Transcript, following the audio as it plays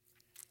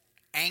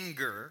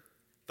anger,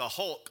 the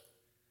Hulk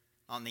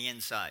on the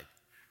inside.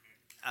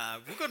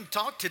 We're going to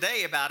talk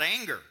today about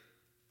anger.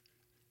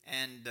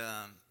 And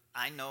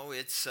I know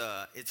it's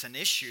an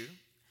issue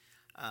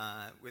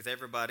with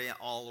everybody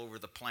all over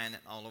the planet,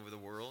 all over the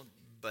world.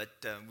 But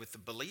with the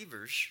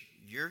believers,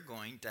 you're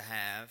going to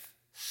have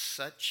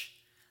such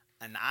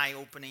an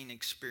eye-opening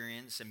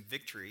experience and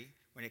victory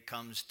when it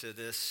comes to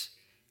this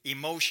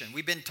emotion.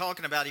 We've been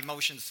talking about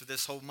emotions for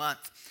this whole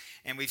month,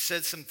 and we've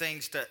said some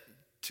things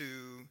to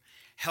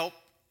help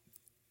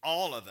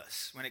all of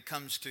us when it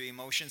comes to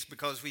emotions,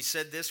 because we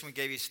said this, we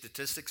gave you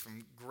statistics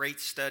from great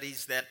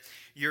studies that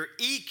your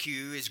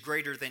EQ is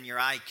greater than your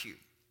IQ.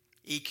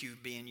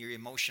 EQ being your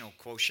emotional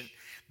quotient,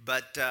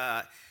 but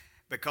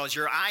because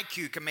your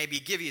IQ can maybe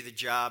give you the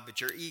job,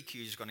 but your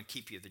EQ is going to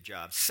keep you the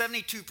job.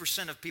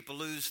 72% of people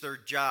lose their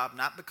job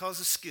not because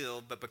of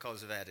skill, but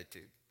because of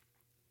attitude.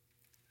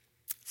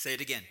 Say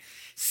it again.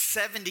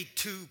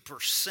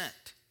 72%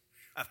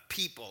 of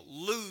people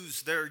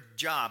lose their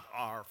job,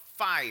 are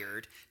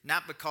fired,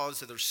 not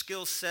because of their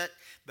skill set,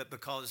 but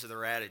because of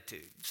their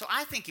attitude. So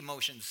I think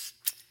emotions,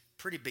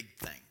 pretty big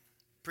thing,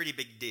 pretty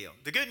big deal.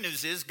 The good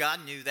news is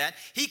God knew that.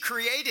 He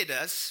created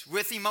us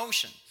with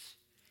emotions.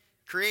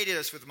 Created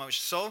us with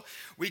emotions. So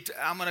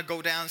I'm going to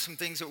go down some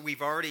things that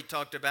we've already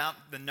talked about.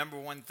 The number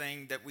one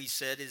thing that we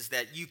said is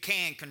that you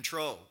can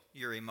control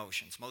your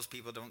emotions. Most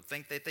people don't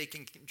think that they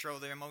can control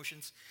their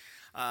emotions.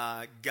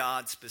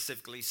 God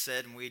specifically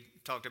said, and we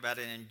talked about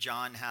it in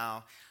John,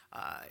 how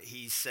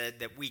he said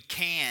that we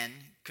can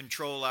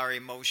control our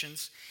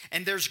emotions.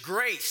 And there's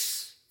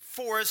grace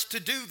for us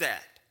to do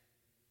that.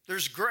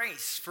 There's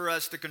grace for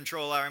us to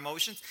control our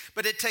emotions.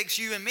 But it takes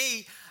you and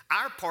me,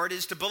 our part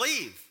is to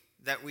believe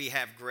that we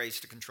have grace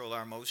to control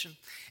our emotion.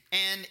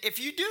 And if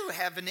you do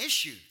have an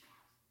issue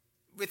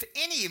with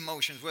any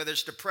emotions, whether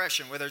it's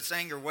depression, whether it's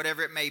anger,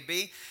 whatever it may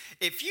be,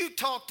 if you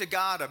talk to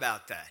God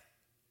about that,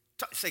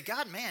 say,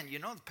 God, man, you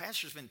know, the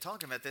pastor's been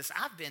talking about this.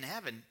 I'm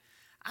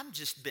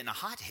just been a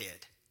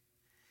hothead.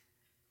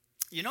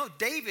 You know,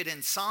 David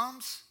in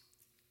Psalms,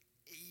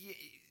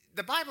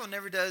 the Bible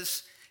never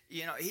does,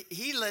 you know,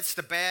 he lets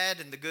the bad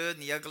and the good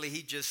and the ugly,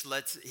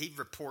 he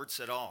reports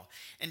it all.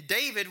 And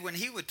David, when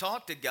he would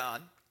talk to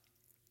God,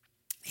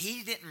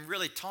 he didn't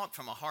really talk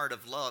from a heart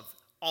of love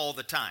all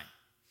the time.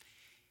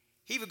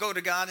 He would go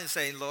to God and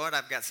say, Lord,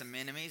 I've got some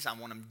enemies. I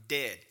want them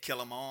dead. Kill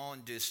them all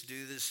and just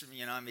do this,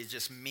 you know, I mean,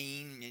 just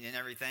mean and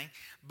everything.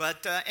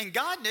 But, and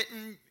God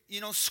didn't, you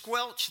know,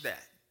 squelch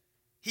that.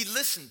 He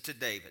listened to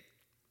David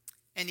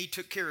and he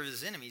took care of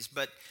his enemies.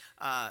 But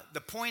the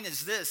point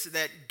is this,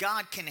 that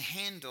God can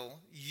handle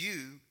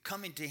you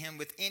coming to him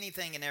with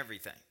anything and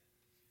everything.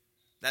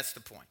 That's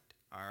the point,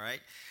 all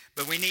right?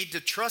 But we need to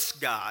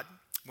trust God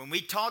when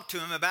we talk to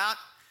him about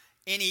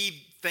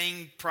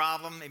anything,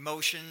 problem,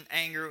 emotion,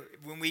 anger.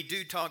 When we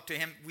do talk to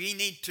him, we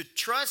need to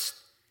trust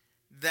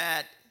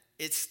that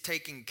it's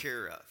taken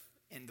care of.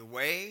 And the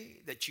way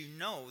that you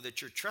know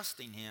that you're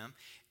trusting him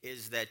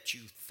is that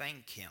you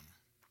thank him.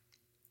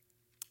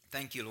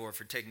 Thank you, Lord,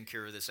 for taking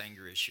care of this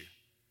anger issue.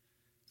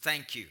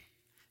 Thank you.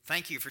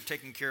 Thank you for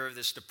taking care of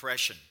this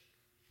depression.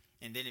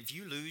 And then if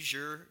you lose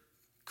your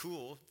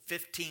cool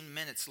 15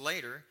 minutes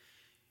later,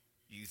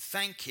 you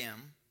thank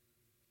him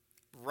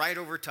right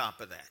over top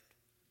of that.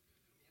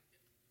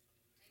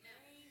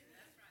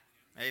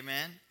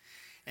 Amen.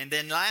 And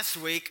then last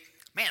week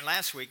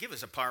it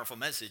was a powerful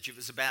message. It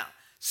was about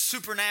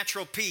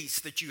supernatural peace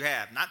that you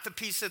have. Not the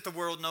peace that the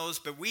world knows,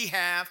 but we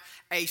have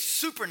a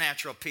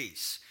supernatural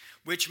peace,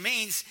 which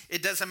means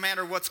it doesn't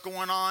matter what's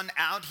going on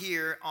out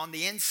here on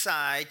the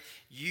inside,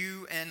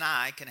 you and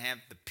I can have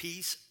the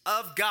peace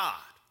of God.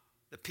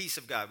 The peace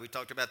of God. We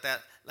talked about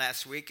that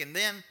last week. And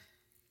then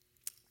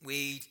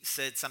we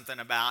said something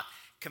about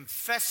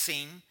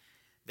confessing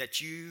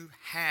that you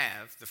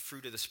have the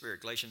fruit of the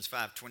Spirit. Galatians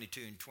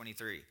 5:22 and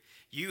 23.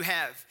 You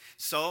have.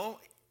 So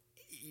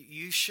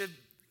you should,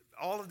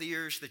 all of the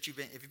years that if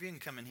you've been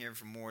coming here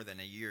for more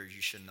than a year,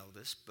 you should know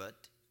this, but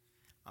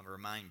I'll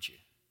remind you.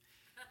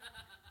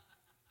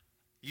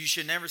 You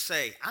should never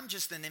say, I'm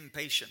just an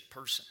impatient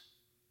person.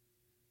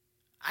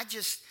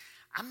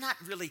 I'm not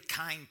really a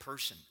kind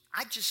person.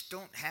 I just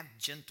don't have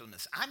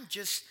gentleness. I've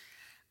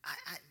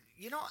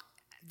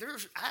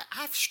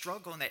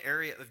struggled in the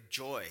area of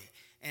joy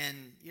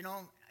and, you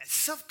know,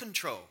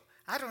 self-control.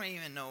 I don't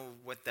even know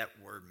what that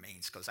word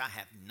means because I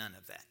have none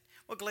of that.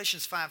 Well,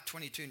 Galatians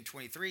 5:22 and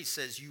 23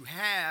 says you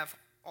have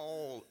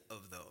all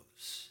of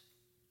those.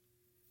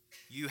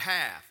 You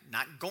have,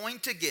 not going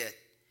to get.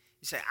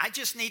 You say, I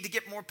just need to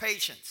get more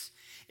patience.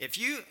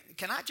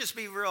 Can I just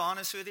be real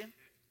honest with you?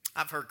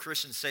 I've heard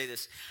Christians say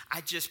this.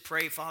 I just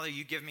pray, Father,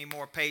 you give me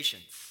more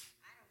patience.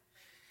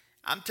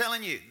 I'm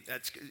telling you,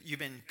 you've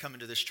been coming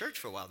to this church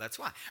for a while, that's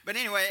why. But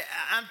anyway,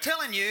 I'm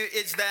telling you,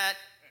 is that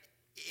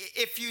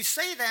if you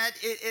say that,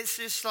 it's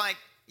just like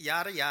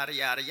yada, yada,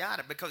 yada,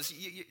 yada, because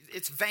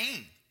it's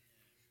vain.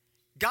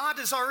 God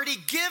has already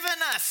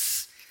given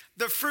us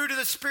The fruit of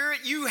the Spirit,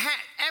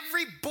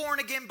 every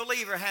born-again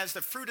believer has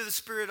the fruit of the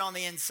Spirit on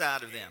the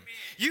inside of them. Amen.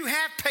 You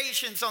have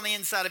patience on the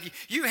inside of you.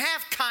 You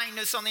have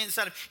kindness on the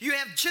inside of you. You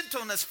have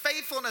gentleness,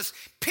 faithfulness,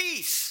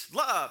 peace,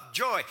 love,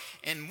 joy.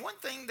 And one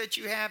thing that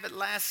you have it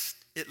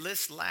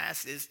lists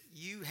last is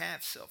you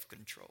have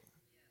self-control.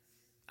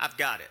 I've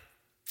got it.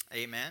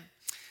 Amen.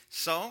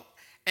 So,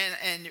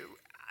 and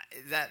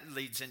that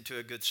leads into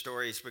a good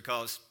story is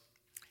because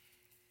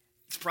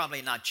it's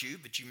probably not you,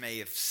 but you may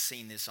have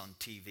seen this on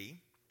TV.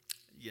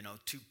 You know,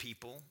 two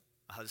people,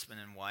 a husband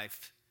and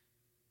wife,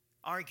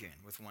 arguing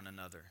with one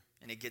another.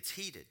 And it gets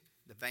heated.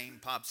 The vein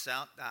pops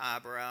out, the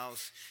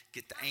eyebrows,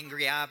 get the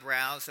angry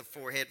eyebrows, the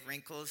forehead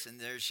wrinkles, and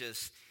there's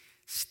just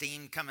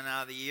steam coming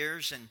out of the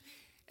ears.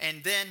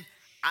 And then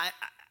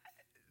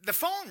the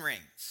phone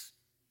rings.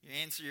 You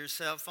answer your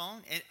cell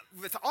phone. And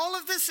with all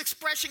of this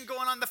expression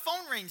going on, the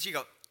phone rings. You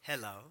go,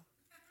 hello.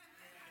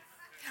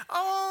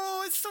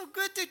 Oh, it's so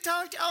good to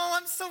talk to you. Oh,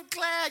 I'm so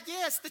glad.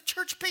 Yes, the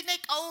church picnic.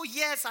 Oh,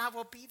 yes, I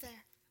will be there.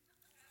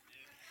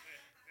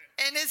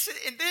 And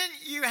then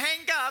you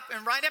hang up,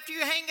 and right after you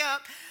hang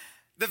up,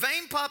 the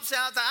vein pops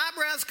out, the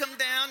eyebrows come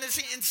down,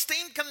 and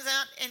steam comes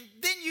out, and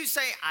then you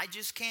say, I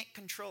just can't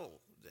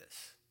control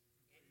this.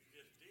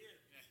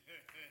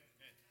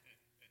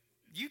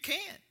 You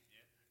can.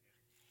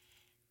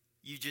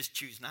 You just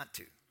choose not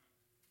to.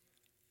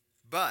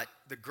 But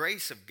the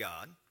grace of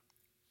God,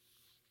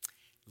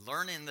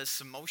 learning this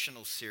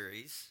emotional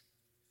series,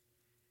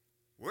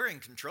 we're in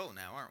control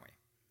now, aren't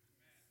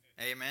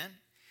we? Amen.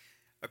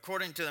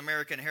 According to the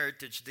American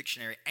Heritage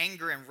Dictionary,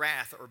 anger and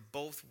wrath are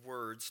both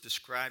words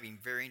describing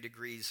varying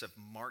degrees of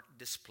marked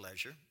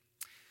displeasure.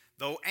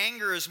 Though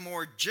anger is a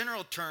more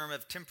general term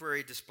of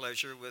temporary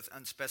displeasure with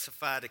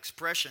unspecified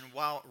expression,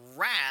 while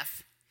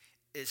wrath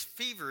is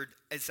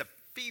a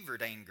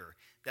fevered anger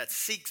that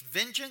seeks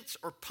vengeance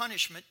or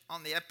punishment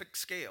on the epic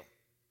scale.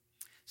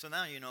 So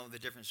now you know the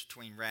difference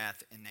between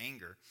wrath and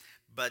anger.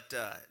 But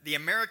the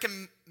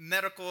American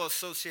Medical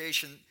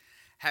Association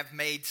have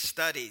made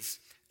studies,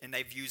 and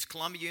they've used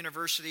Columbia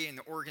University and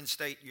Oregon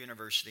State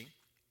University.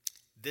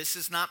 This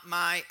is not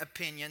my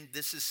opinion.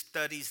 This is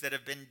studies that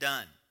have been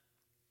done.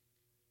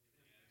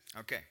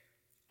 Okay.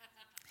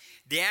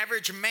 The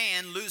average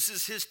man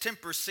loses his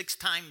temper 6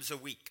 times a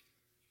week.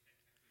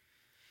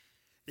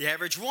 The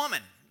average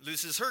woman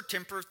loses her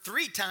temper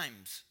 3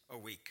 times a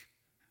week.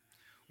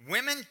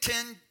 Women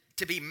tend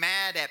to be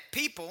mad at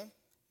people,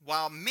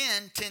 while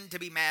men tend to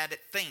be mad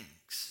at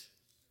things.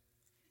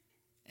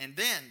 And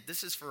then,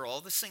 this is for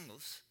all the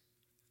singles.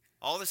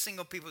 All the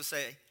single people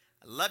say,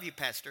 I love you,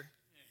 Pastor.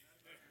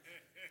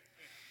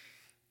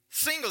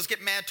 Singles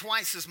get mad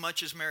twice as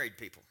much as married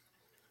people.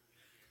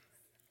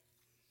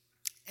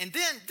 And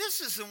then,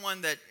 this is the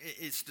one that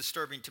is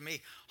disturbing to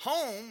me.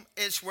 Home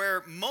is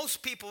where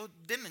most people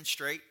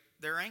demonstrate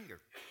their anger.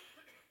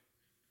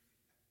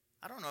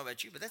 I don't know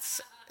about you, but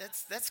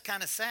that's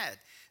kind of sad.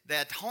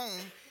 That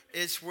home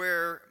is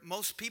where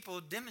most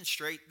people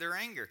demonstrate their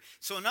anger.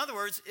 So in other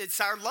words,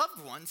 it's our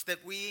loved ones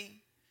that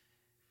we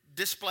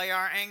display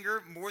our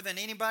anger more than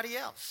anybody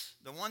else.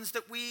 The ones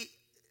that we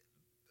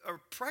are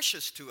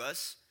precious to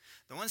us,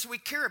 the ones that we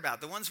care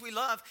about, the ones we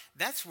love,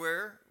 that's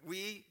where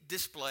we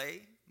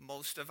display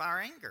most of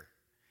our anger.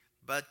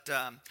 But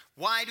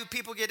why do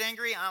people get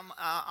angry?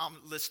 I'll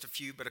list a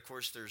few, but of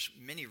course there's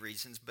many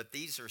reasons, but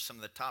these are some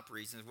of the top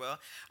reasons. Well,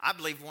 I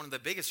believe one of the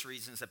biggest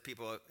reasons that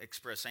people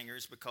express anger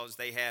is because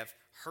they have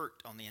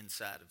hurt on the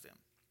inside of them.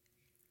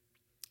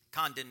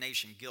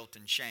 Condemnation, guilt,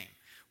 and shame,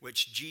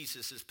 which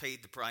Jesus has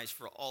paid the price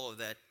for all of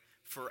that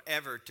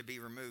forever to be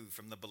removed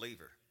from the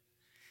believer.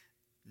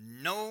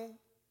 No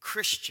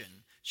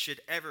Christian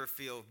should ever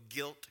feel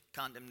guilt,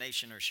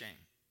 condemnation, or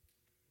shame.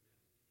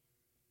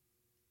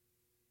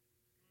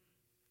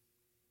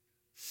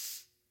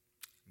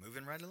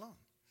 Moving right along. Amen.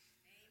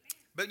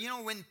 But you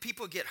know, when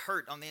people get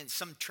hurt on the end,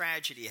 some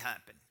tragedy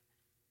happened,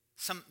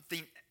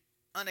 something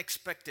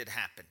unexpected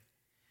happened,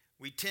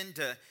 we tend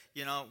to,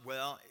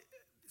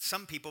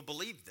 some people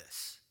believe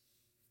this.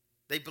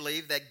 They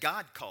believe that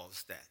God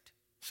caused that.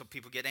 So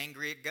people get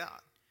angry at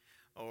God.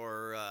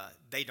 Or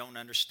they don't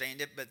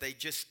understand it, but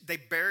they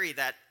bury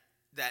that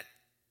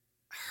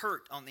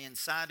hurt on the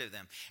inside of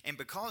them. And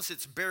because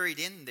it's buried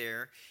in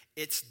there,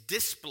 it's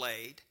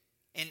displayed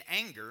in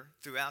anger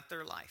throughout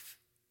their life.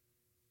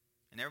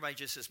 And everybody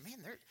just says, man,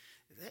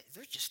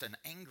 they're just an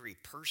angry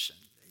person.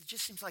 It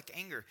just seems like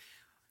anger.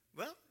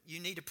 Well,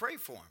 you need to pray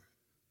for them.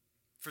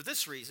 For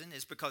this reason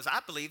is because I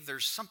believe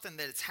there's something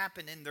that has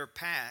happened in their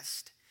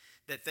past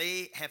that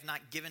they have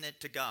not given it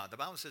to God. The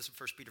Bible says in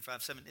 1 Peter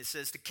 5:7, it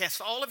says to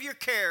cast all of your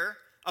care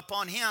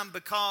upon him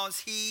because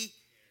he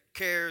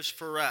cares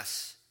for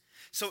us.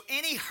 So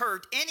any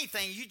hurt,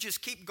 anything, you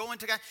just keep going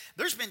to God.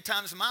 There's been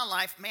times in my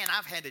life, man,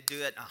 I've had to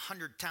do it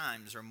 100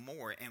 times or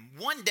more. And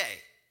one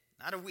day,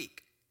 not a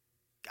week,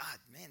 God,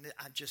 man,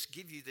 I just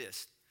give you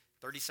this.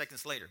 30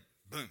 seconds later,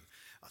 boom.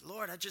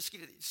 Lord, I just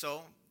give you this.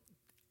 So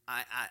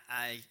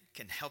I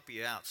can help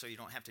you out so you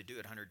don't have to do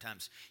it 100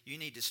 times. You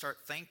need to start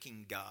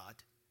thanking God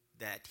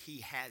that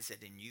he has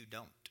it and you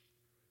don't.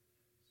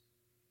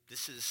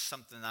 This is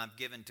something I've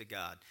given to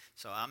God.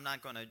 So I'm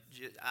not going to,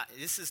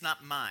 this is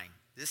not mine.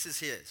 This is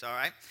his, all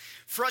right?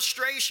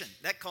 Frustration,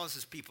 that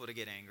causes people to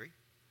get angry.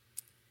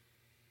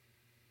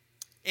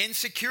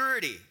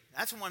 Insecurity,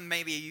 that's one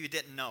maybe you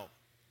didn't know.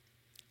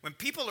 When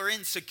people are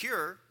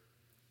insecure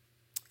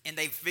and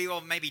they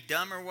feel maybe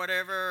dumb or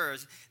whatever, or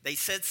they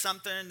said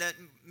something that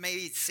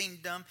maybe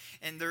seemed dumb,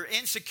 and their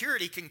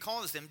insecurity can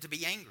cause them to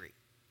be angry.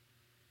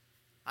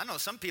 I know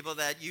some people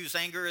that use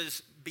anger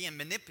as being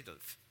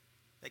manipulative.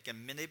 They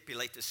can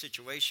manipulate the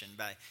situation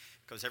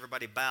because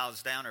everybody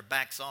bows down or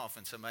backs off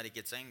when somebody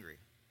gets angry.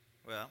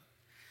 Well,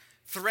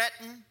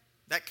 threaten,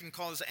 that can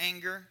cause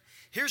anger.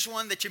 Here's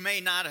one that you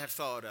may not have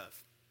thought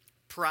of.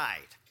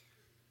 Pride.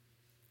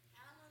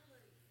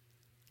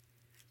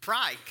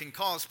 Pride can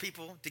cause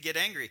people to get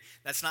angry.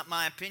 That's not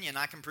my opinion.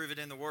 I can prove it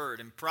in the Word.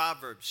 In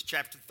Proverbs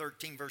chapter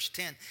 13, verse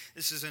 10,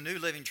 this is a New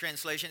Living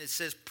Translation. It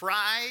says,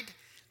 pride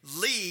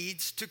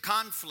leads to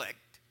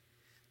conflict.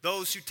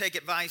 Those who take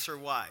advice are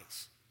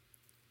wise.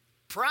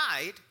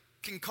 Pride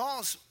can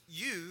cause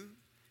you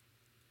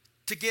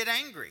to get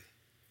angry.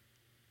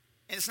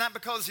 And it's not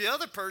because of the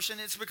other person,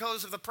 it's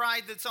because of the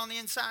pride that's on the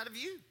inside of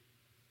you.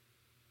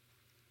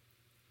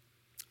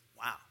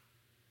 Wow.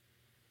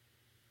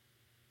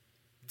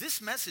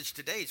 This message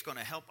today is going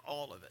to help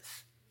all of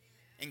us,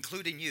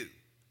 including you.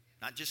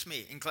 Not just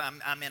me.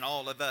 I mean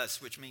all of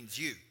us, which means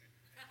you.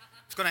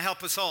 It's going to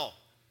help us all.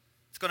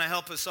 It's going to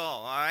help us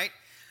all right?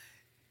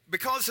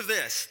 Because of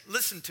this,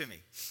 listen to me.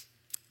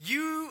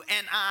 You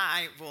and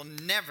I will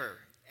never,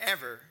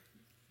 ever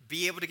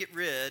be able to get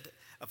rid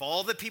of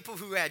all the people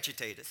who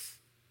agitate us,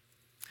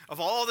 of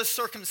all the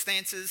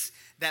circumstances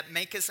that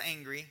make us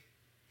angry.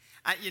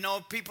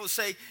 People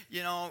say,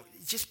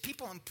 just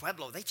people in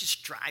Pueblo, they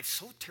just drive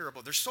so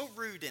terrible. They're so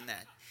rude in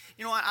that.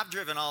 You know what? I've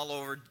driven all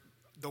over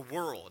the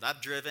world.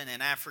 I've driven in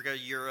Africa,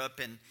 Europe,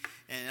 and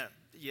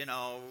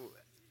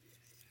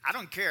I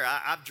don't care.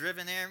 I've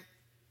driven there.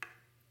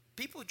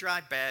 People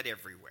drive bad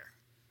everywhere.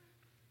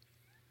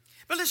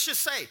 But let's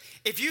just say,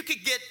 if you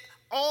could get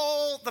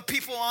all the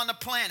people on the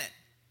planet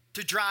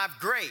to drive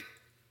great,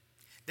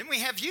 then we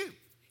have you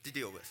to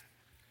deal with.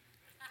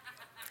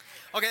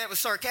 Okay, that was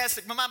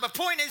sarcastic, but my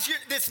point is,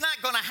 it's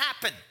not going to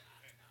happen.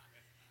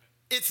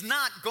 It's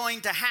not going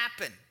to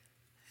happen.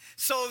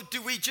 So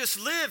do we just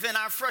live in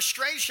our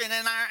frustration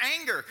and our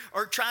anger,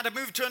 or try to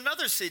move to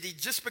another city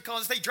just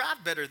because they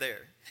drive better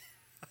there?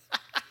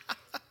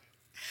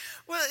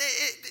 Well,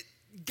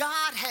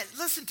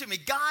 listen to me,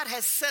 God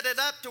has set it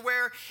up to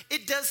where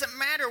it doesn't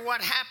matter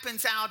what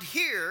happens out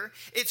here.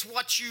 It's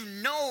what you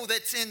know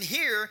that's in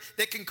here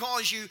that can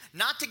cause you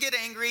not to get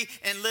angry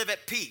and live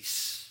at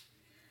peace.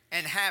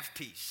 And have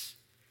peace.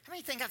 How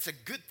many think that's a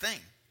good thing?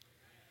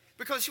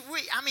 Because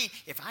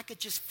if I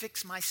could just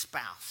fix my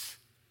spouse,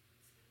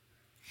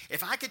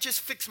 if I could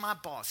just fix my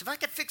boss, if I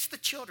could fix the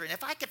children,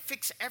 if I could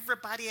fix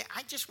everybody,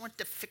 I just want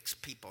to fix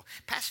people.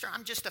 Pastor,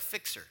 I'm just a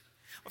fixer.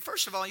 Well,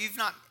 first of all, you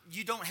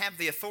don't have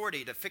the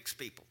authority to fix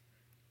people.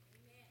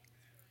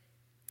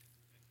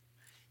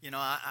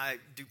 I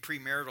do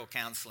premarital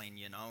counseling,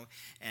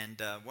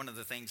 and one of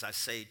the things I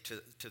say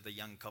to the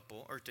young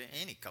couple, or to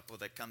any couple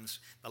that comes,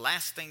 the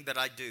last thing that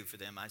I do for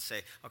them, I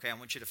say, okay, I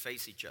want you to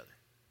face each other.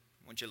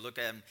 I want you to look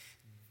at them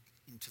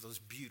into those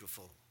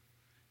beautiful,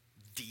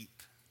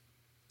 deep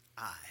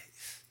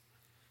eyes.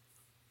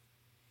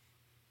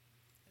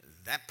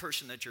 That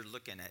person that you're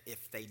looking at,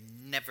 if they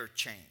never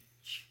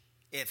change,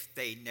 it's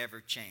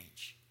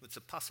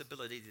a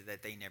possibility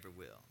that they never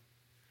will,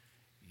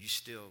 you're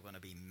still going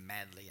to be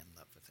madly in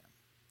love with them.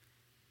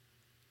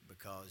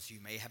 Because you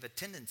may have a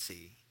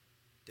tendency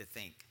to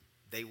think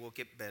they will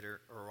get better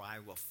or I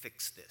will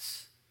fix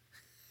this.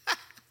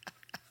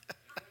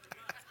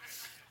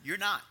 You're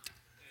not.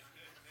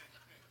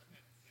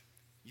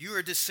 You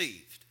are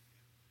deceived.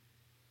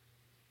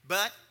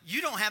 But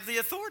you don't have the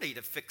authority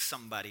to fix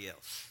somebody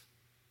else.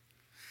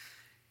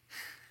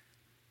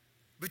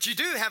 But you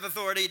do have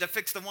authority to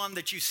fix the one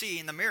that you see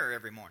in the mirror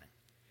every morning.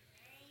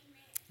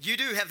 You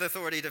do have the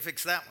authority to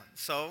fix that one.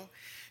 So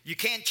you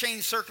can't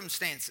change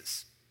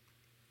circumstances.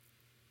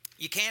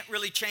 You can't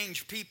really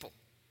change people.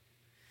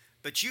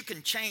 But you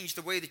can change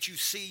the way that you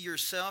see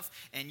yourself,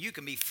 and you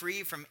can be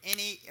free from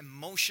any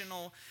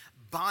emotional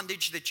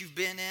bondage that you've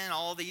been in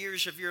all the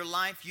years of your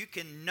life. You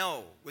can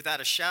know without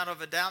a shadow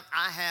of a doubt,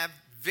 I have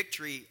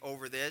victory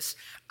over this.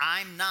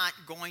 I'm not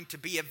going to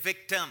be a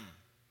victim,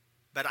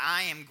 but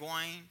I am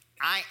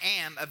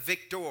a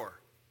victor.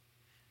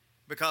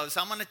 Because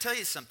I'm going to tell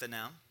you something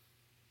now.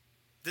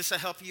 This will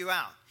help you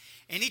out.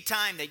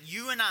 Anytime that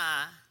you and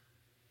I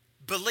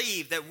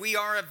believe that we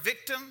are a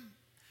victim,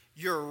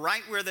 you're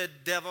right where the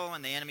devil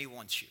and the enemy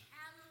wants you.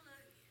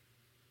 Hallelujah.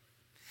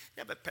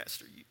 Yeah, but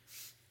Pastor, you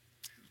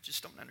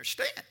just don't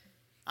understand.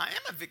 I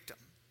am a victim.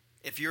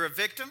 If you're a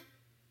victim,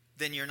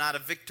 then you're not a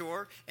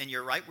victor, and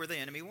you're right where the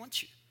enemy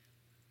wants you.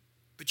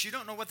 But you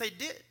don't know what they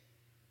did.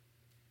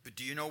 But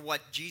do you know what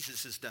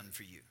Jesus has done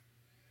for you?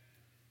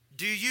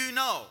 Do you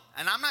know?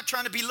 And I'm not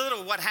trying to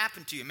belittle what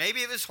happened to you.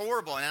 Maybe it was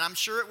horrible, and I'm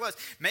sure it was.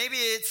 Maybe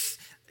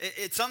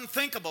It's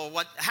unthinkable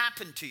what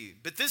happened to you.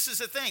 But this is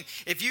the thing.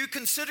 If you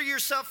consider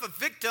yourself a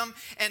victim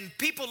and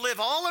people live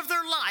all of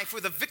their life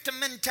with a victim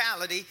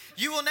mentality,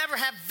 you will never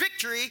have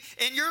victory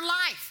in your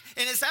life.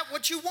 And is that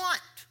what you want?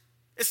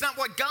 It's not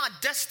what God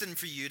destined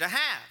for you to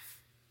have.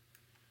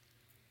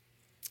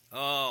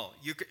 Oh,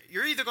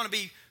 you're either going to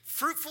be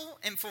fruitful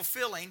and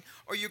fulfilling,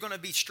 or you're going to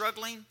be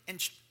struggling and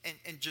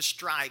just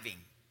striving.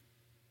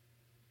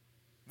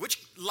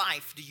 Which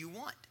life do you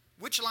want?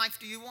 Which life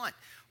do you want?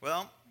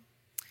 Well,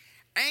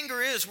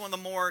 anger is one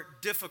of the more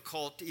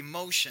difficult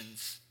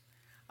emotions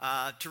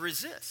to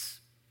resist.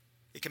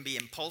 It can be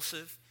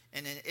impulsive,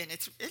 and it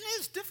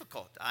is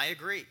difficult. I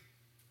agree.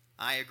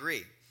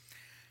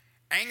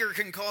 Anger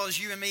can cause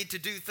you and me to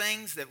do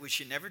things that we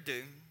should never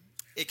do.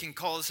 It can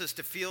cause us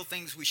to feel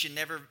things we should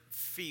never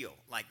feel,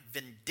 like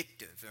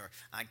vindictive, or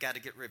I got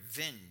to get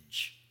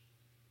revenge.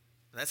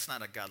 That's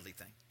not a godly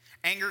thing.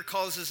 Anger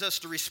causes us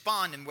to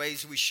respond in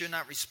ways we should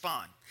not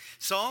respond.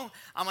 So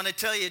I'm going to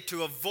tell you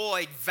to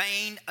avoid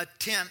vain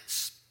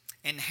attempts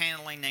in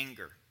handling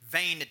anger.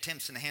 Vain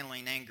attempts in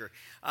handling anger.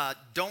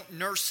 Don't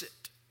nurse it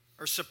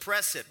or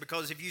suppress it,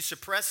 because if you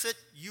suppress it,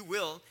 you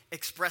will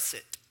express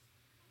it.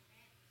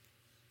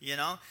 You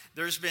know,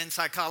 there's been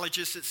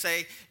psychologists that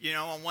say, you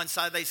know, on one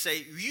side they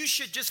say, you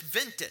should just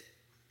vent it.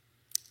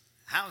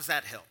 How's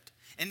that helped?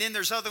 And then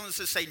there's other ones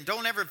that say,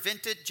 don't ever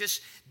vent it, just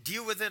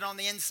deal with it on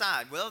the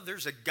inside. Well,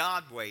 there's a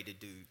God way to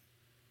do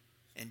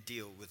and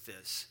deal with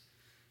this.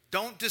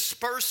 Don't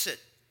disperse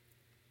it.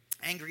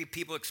 Angry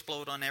people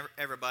explode on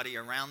everybody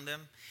around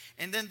them.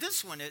 And then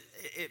this one,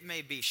 it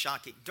may be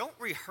shocking. Don't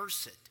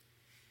rehearse it.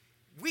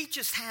 We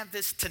just have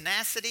this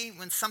tenacity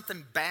when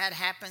something bad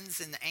happens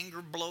and the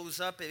anger blows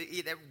up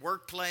at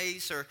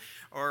workplace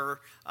or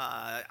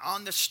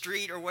on the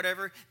street or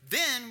whatever.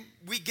 Then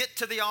we get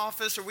to the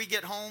office or we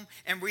get home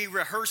and we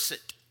rehearse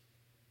it.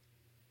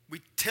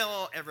 We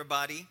tell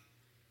everybody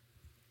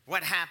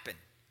what happened.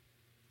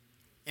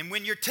 And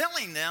when you're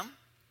telling them,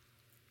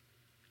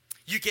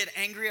 you get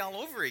angry all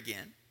over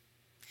again.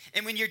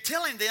 And when you're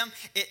telling them,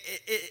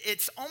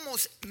 it's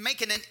almost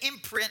making an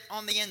imprint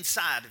on the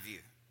inside of you.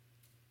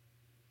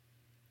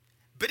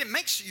 But it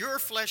makes your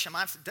flesh,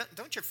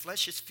 don't your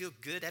flesh just feel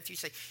good after you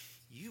say,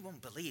 you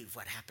won't believe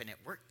what happened at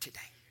work today.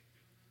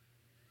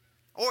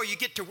 Or you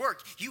get to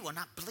work, you will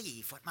not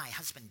believe what my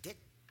husband did.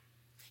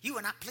 You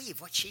will not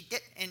believe what she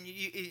did. And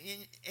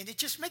it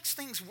just makes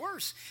things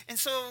worse. And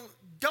so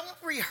don't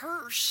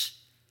rehearse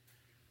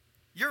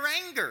your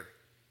anger.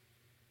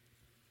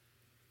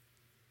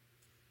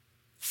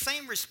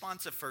 Same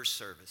response of first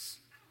service.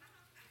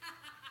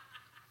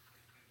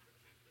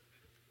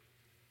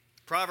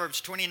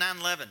 Proverbs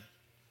 29:11.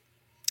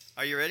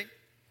 Are you ready?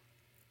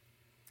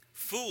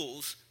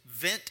 Fools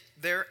vent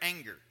their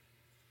anger.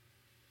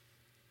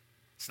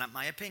 It's not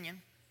my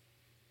opinion,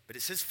 but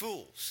it says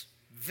fools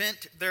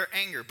vent their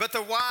anger, but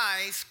the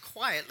wise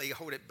quietly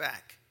hold it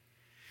back.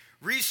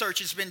 Research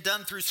has been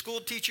done through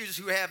school teachers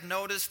who have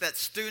noticed that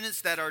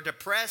students that are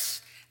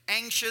depressed,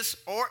 anxious,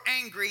 or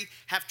angry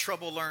have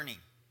trouble learning.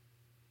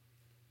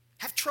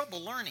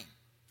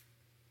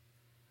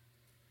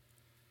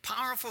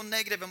 Powerful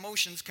negative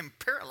emotions can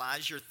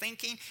paralyze your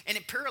thinking, and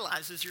it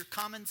paralyzes your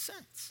common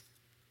sense.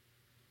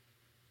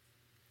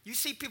 You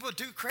see people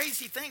do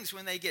crazy things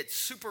when they get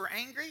super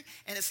angry,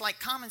 and it's like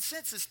common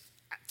sense is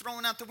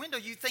thrown out the window.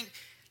 You think,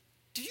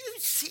 did you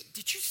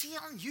see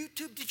it on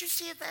YouTube? Did you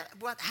see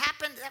what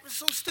happened? That was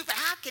so stupid.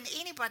 How can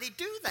anybody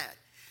do that?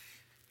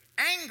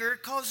 Anger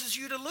causes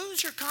you to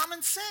lose your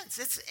common sense.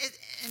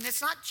 And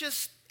it's not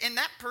just in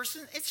that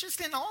person, it's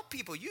just in all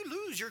people. You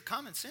lose your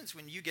common sense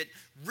when you get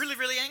really,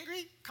 really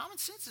angry. Common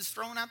sense is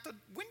thrown out the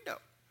window.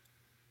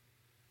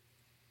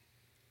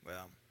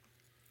 Well,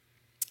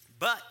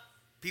 but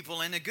people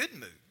in a good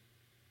mood,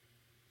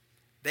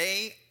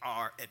 they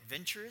are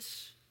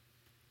adventurous.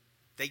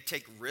 They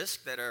take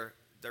risks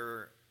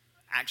they're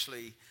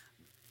actually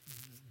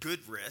good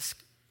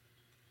risk,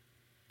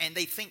 and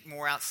they think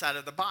more outside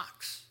of the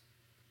box.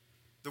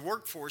 The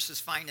workforce is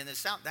finding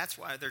this out. That's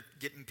why they're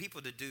getting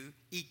people to do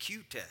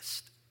EQ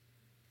tests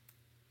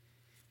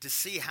to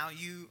see how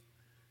you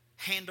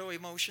handle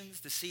emotions,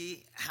 to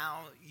see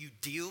how you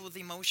deal with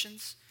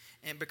emotions.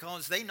 And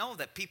because they know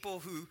that people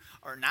who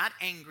are not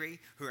angry,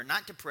 who are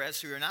not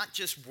depressed, who are not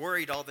just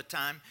worried all the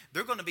time,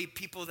 they're going to be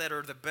people that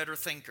are the better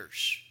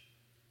thinkers.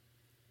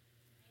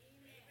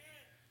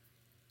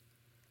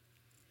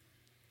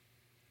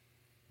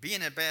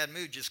 Being in a bad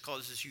mood just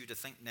causes you to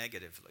think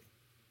negatively.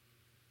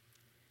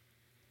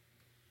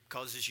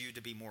 Causes you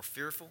to be more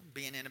fearful.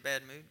 Being in a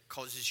bad mood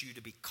causes you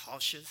to be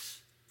cautious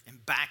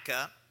and back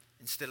up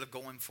instead of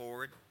going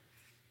forward.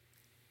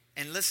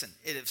 And listen,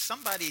 if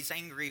somebody's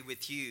angry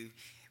with you,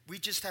 we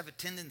just have a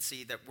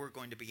tendency that we're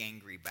going to be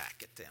angry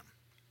back at them.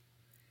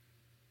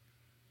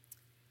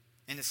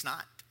 And it's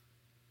not.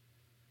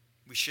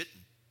 We shouldn't.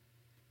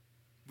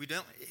 We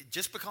don't.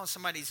 Just because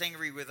somebody's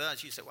angry with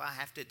us, you say, well, I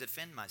have to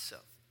defend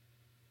myself.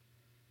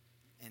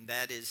 And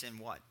that is in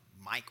what?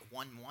 Mike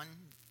 1:1?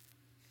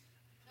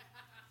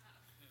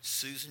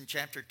 Susan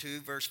chapter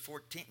 2, verse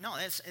 14. No,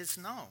 it's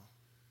no.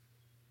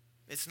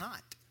 It's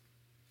not.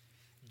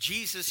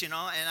 Jesus, and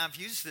I've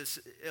used this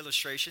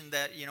illustration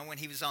that, when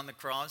he was on the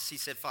cross, he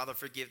said, Father,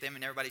 forgive them.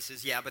 And everybody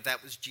says, yeah, but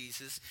that was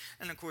Jesus.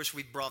 And of course,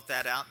 we brought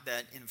that out,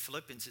 that in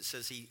Philippians, it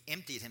says he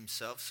emptied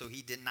himself. So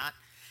he did not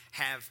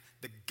have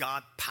the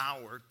God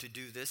power to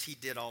do this. He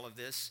did all of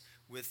this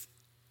with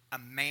a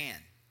man,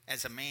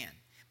 as a man.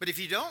 But if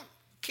you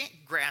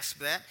can't grasp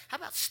that, how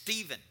about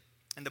Stephen?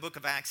 In the book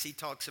of Acts, he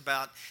talks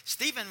about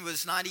Stephen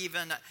was not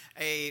even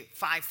a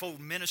fivefold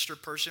minister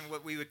person,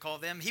 what we would call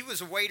them. He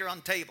was a waiter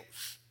on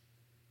tables.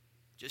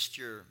 Just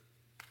your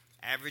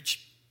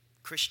average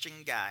Christian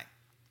guy.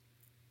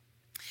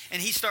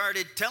 And he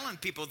started telling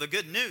people the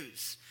good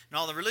news. And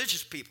all the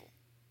religious people.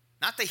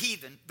 Not the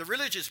heathen, the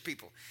religious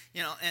people.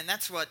 And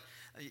that's what,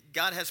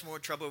 God has more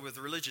trouble with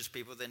the religious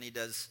people than he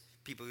does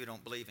people who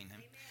don't believe in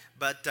him. Amen.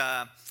 But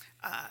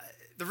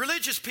the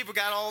religious people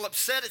got all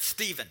upset at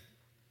Stephen.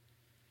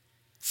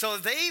 So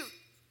they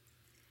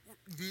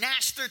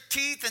gnashed their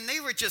teeth and they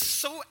were just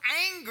so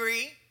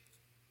angry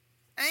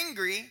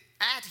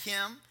at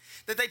him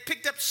that they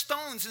picked up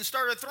stones and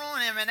started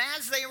throwing him. And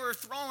as they were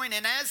throwing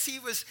and as he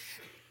was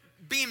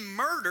being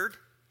murdered,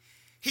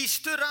 he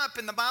stood up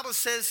and the Bible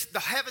says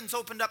the heavens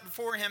opened up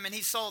before him and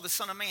he saw the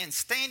Son of Man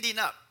standing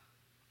up.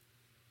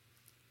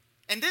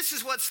 And this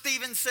is what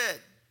Stephen said.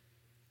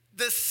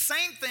 The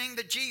same thing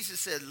that Jesus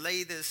said,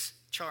 lay this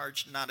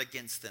charge not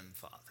against them,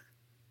 Father.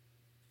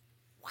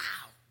 Wow.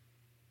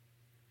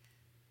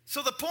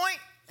 So the point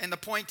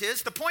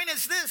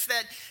is this,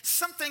 that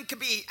something could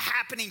be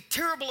happening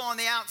terrible on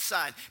the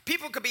outside.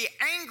 People could be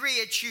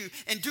angry at you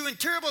and doing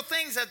terrible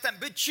things at them.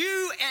 But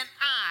you and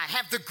I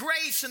have the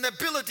grace and the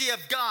ability of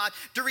God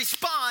to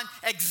respond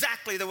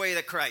exactly the way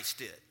that Christ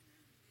did.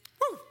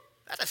 Woo,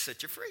 that'll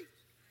set you free.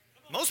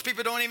 Most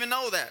people don't even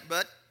know that,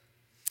 but.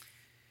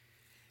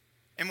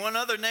 And one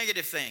other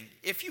negative thing,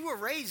 if you were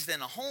raised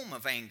in a home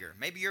of anger,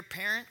 maybe your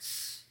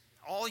parents,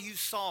 all you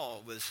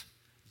saw was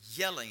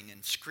yelling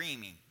and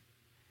screaming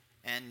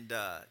and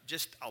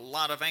just a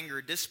lot of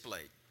anger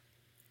displayed.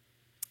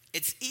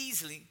 It's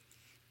easy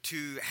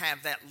to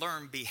have that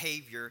learned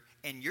behavior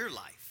in your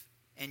life.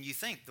 And you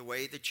think the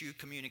way that you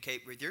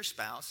communicate with your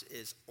spouse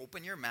is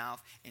open your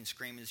mouth and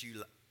scream as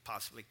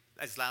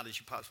loud as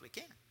you possibly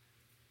can.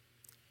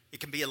 It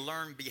can be a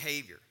learned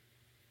behavior.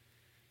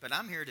 But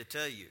I'm here to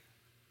tell you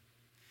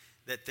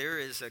that there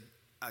is a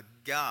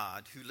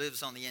God who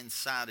lives on the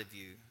inside of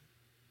you,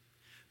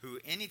 who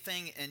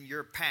anything in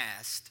your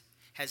past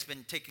has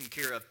been taken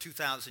care of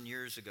 2,000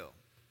 years ago.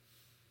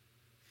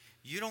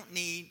 You don't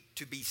need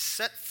to be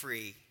set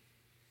free.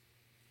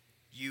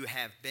 You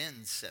have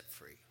been set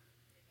free.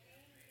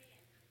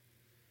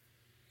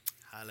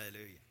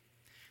 Hallelujah.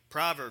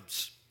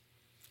 Proverbs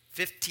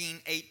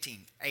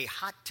 15:18. A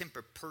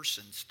hot-tempered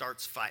person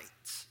starts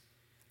fights.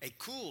 A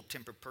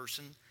cool-tempered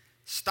person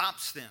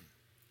stops them.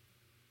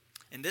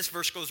 And this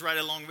verse goes right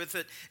along with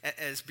it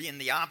as being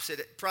the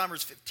opposite.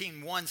 Proverbs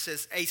 15:1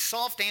 says, a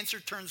soft answer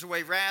turns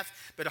away wrath,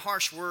 but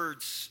harsh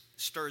words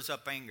stirs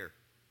up anger.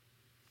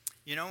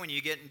 When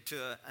you get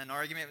into an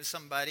argument with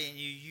somebody and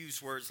you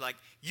use words like,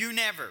 you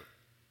never,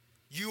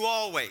 you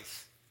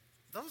always.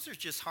 Those are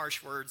just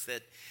harsh words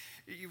that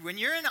when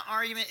you're in an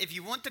argument, if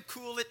you want to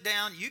cool it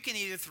down, you can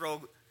either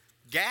throw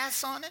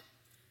gas on it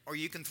or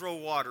you can throw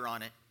water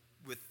on it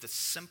with the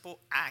simple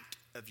act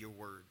of your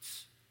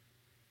words.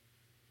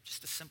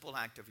 Just a simple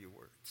act of your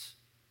words.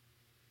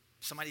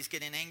 If somebody's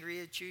getting angry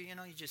at you, you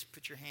just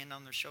put your hand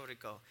on their shoulder and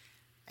go,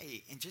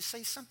 hey, and just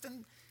say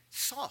something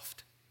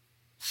soft.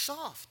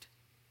 Soft.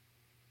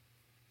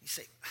 You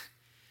say,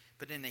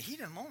 but in the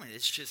heat of the moment,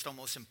 it's just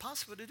almost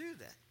impossible to do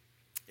that,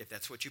 if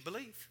that's what you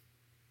believe.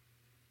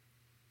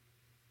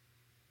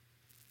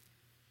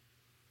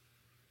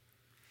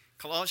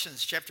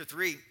 Colossians chapter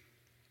 3,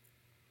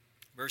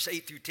 verse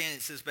 8 through 10,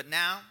 it says, but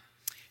now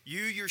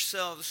you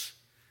yourselves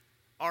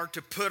are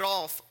to put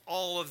off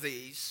all of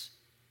these,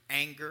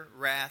 anger,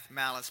 wrath,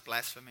 malice,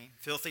 blasphemy,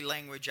 filthy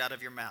language out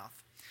of your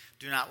mouth.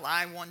 Do not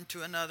lie one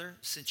to another,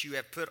 since you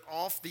have put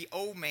off the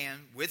old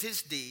man with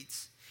his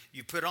deeds.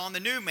 You put on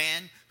the new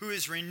man, who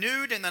is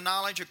renewed in the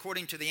knowledge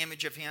according to the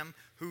image of him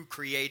who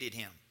created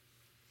him.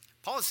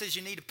 Paul says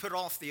you need to put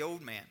off the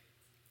old man.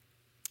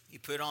 You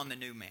put on the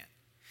new man.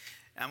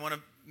 And I want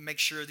to make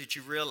sure that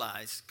you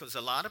realize, because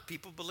a lot of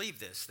people believe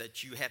this,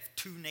 that you have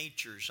two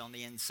natures on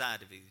the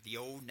inside of you, the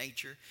old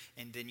nature,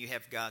 and then you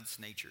have God's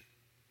nature.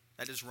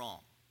 That is wrong.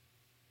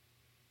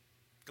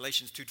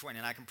 Galatians 2:20,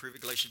 and I can prove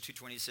it. Galatians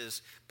 2:20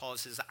 says, Paul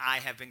says, I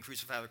have been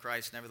crucified with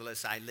Christ,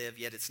 nevertheless I live,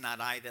 yet it's not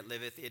I that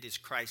liveth, it is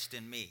Christ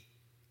in me.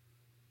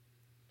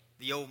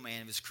 The old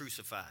man is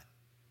crucified.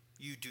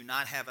 You do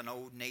not have an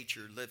old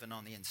nature living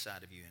on the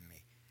inside of you and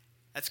me.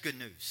 That's good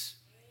news.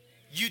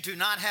 You do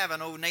not have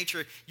an old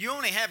nature. You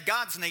only have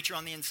God's nature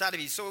on the inside of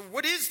you. So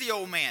what is the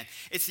old man?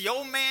 It's the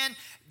old man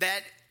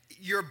that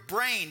your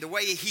brain, the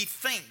way he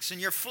thinks, and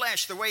your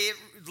flesh, the way it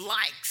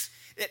likes.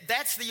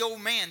 That's the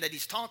old man that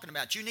he's talking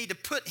about. You need to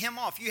put him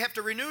off. You have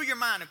to renew your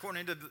mind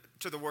according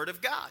to the Word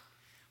of God.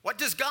 What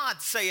does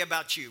God say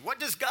about you? What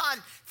does God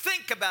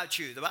think about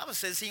you? The Bible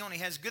says he only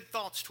has good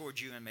thoughts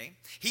towards you and me.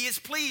 He is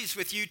pleased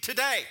with you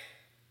today.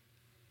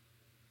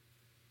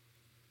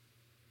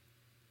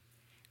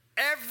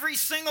 Every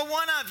single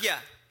one of you,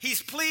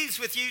 he's pleased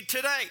with you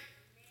today.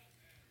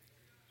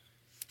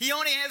 He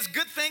only has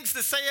good things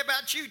to say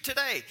about you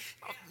today.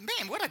 Oh,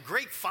 man, what a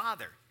great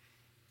father.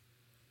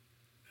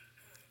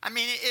 I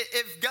mean,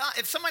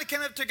 if somebody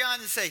came up to God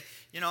and say,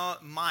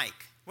 Mike,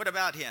 what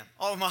about him?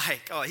 Oh,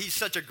 Mike, he's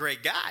such a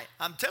great guy.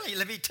 I'm telling you,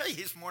 let me tell you,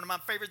 he's one of my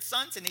favorite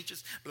sons, and he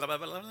just blah, blah,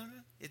 blah, blah, blah.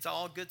 It's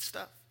all good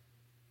stuff.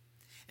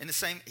 And the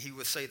same, he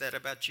will say that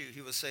about you.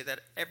 He will say that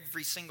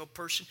every single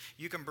person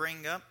you can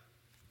bring up,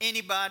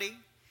 anybody,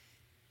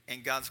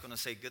 and God's going to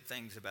say good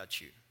things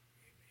about you.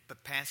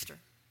 But Pastor,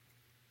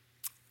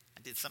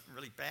 I did something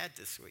really bad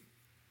this week.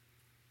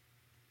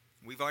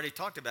 We've already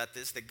talked about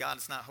this, that God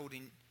is not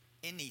holding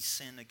any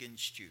sin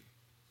against you.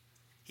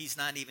 He's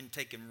not even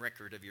taking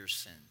record of your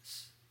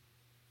sins.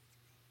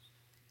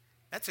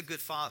 That's a good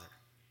father.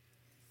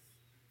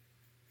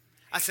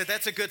 I said,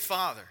 that's a good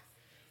father.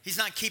 He's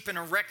not keeping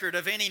a record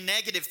of any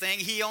negative thing.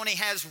 He only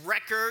has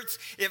records.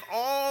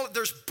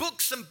 There's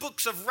books and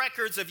books of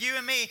records of you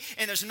and me,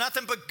 and there's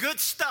nothing but good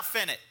stuff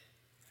in it.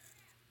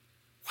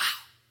 Wow.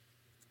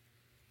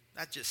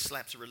 That just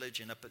slaps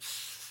religion up.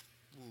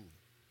 Ooh.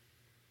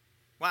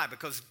 Why?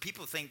 Because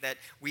people think that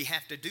we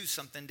have to do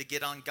something to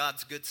get on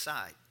God's good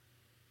side.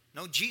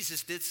 No,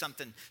 Jesus did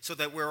something so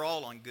that we're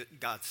all on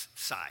God's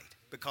side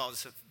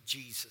because of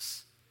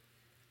Jesus.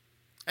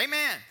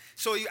 Amen.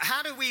 So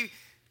how do we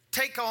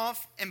take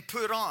off and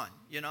put on,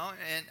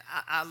 And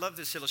I love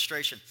this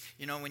illustration.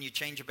 When you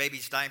change a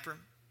baby's diaper,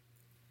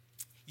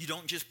 you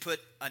don't just put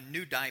a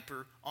new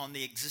diaper on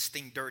the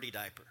existing dirty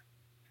diaper.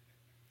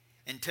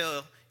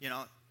 Until,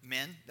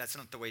 men, that's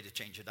not the way to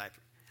change a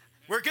diaper.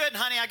 We're good,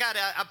 honey, I got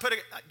it.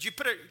 Did you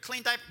put a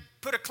clean diaper?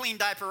 Put a clean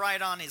diaper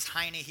right on his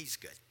hiney, he's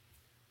good.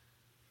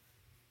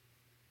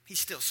 He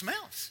still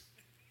smells.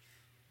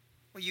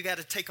 Well, you got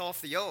to take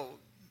off the old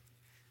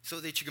so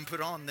that you can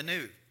put on the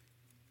new.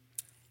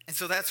 And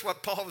so that's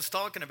what Paul was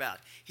talking about.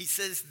 He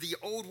says the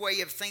old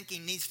way of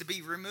thinking needs to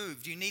be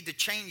removed. You need to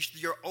change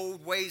your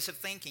old ways of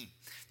thinking.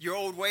 Your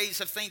old ways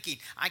of thinking.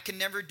 I can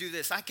never do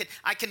this. I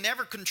can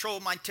never control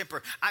my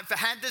temper. I've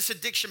had this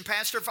addiction,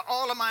 Pastor, for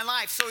all of my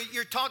life. So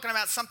you're talking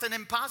about something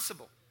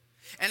impossible.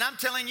 And I'm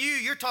telling you,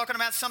 you're talking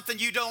about something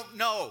you don't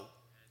know.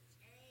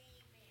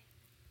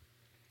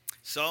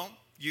 So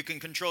you can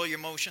control your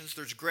emotions.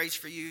 There's grace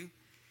for you.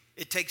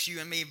 It takes you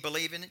and me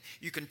believing it.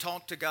 You can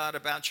talk to God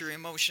about your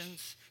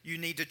emotions. You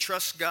need to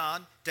trust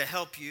God to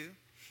help you.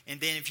 And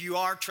then if you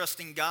are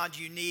trusting God,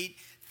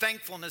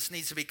 thankfulness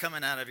needs to be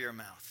coming out of your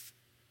mouth.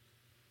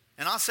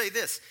 And I'll say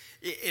this.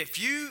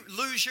 If you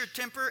lose your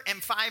temper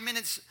in 5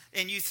 minutes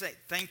and you say,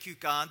 thank you,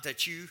 God,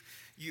 that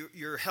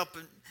you're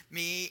helping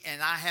me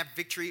and I have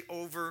victory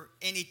over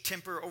any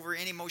temper, over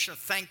any emotion.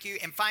 Thank you.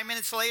 And 5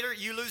 minutes later,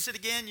 you lose it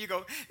again. You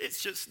go,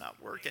 it's just not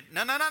working.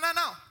 No.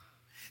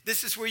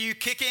 This is where you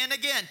kick in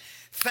again.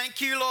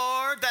 Thank you,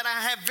 Lord, that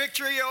I have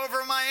victory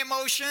over my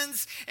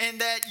emotions and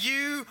that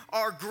you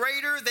are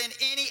greater than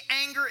any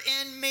anger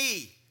in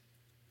me.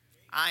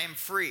 I am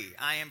free.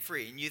 I am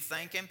free. And you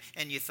thank him,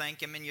 and you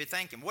thank him, and you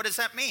thank him. What does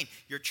that mean?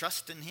 You're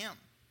trusting him.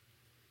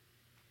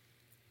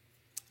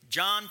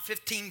 John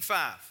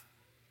 15:5.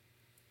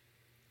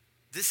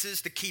 This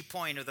is the key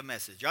point of the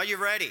message. Are you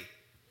ready?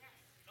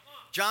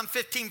 John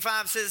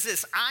 15:5 says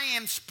this, I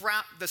am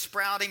the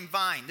sprouting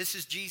vine. This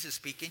is Jesus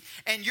speaking.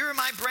 And you're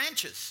my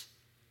branches.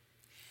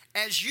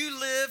 As you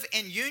live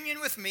in union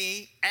with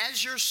me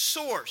as your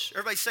source.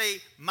 Everybody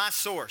say, my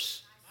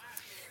source.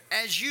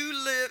 As you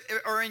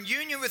live or in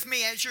union with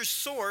me as your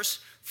source,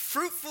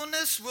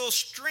 fruitfulness will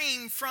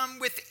stream from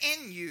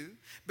within you.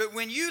 But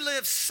when you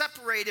live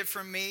separated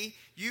from me,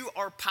 you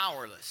are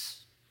powerless.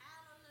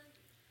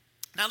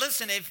 Now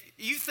listen, if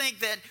you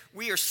think that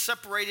we are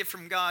separated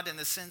from God in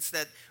the sense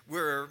that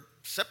we're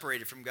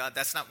separated from God,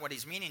 that's not what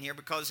he's meaning here,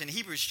 because in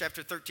Hebrews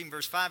chapter 13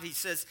 verse 5 he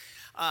says,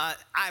 I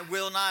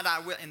will,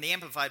 in the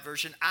Amplified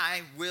version,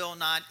 I will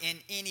not in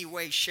any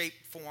way, shape,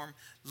 form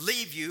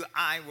leave you,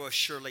 I will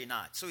surely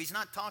not. So he's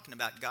not talking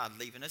about God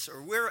leaving us,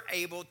 or we're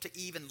able to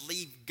even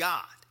leave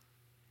God.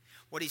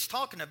 What he's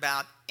talking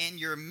about in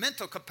your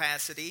mental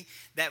capacity,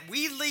 that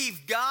we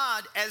leave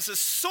God as a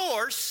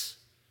source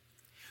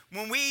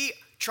when we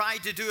try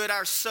to do it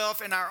ourselves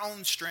in our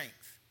own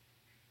strength.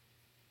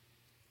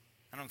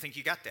 I don't think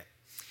you got that.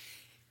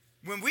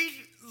 When we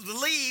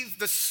leave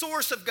the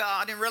source of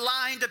God and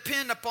rely and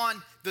depend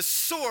upon the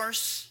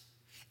source,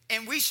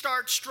 and we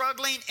start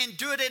struggling and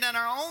doing it in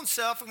our own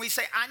self, and we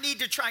say, I need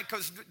to try,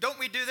 because don't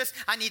we do this?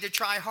 I need to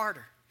try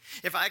harder.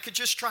 If I could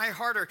just try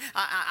harder,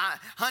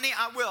 honey,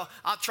 I will.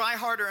 I'll try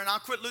harder and I'll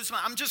quit losing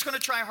I'm just going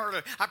to try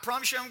harder. I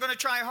promise you I'm going to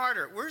try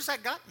harder. Where's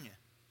that gotten you?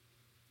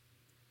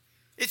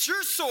 It's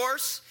your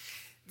source.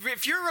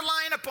 If you're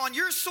relying upon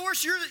your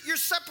source, you're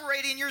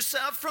separating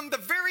yourself from the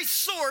very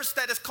source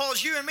that has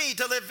caused you and me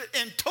to live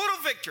in total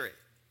victory.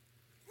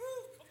 Woo,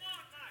 come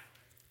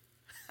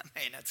on,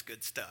 man, that's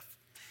good stuff.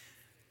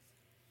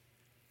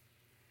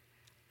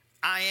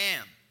 I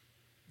am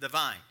the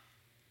vine.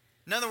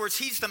 In other words,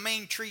 he's the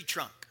main tree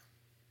trunk.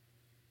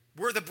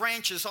 We're the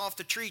branches off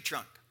the tree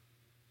trunk.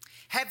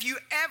 Have you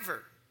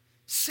ever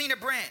seen a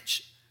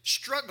branch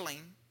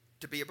struggling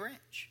to be a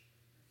branch?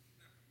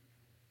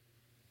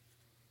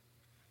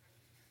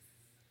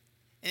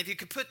 And if you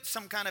could put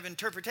some kind of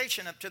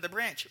interpretation up to the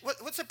branch,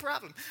 what's the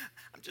problem?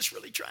 I'm just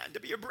really trying to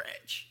be a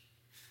branch.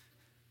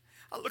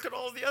 I look at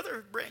all the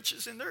other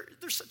branches and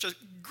they're such a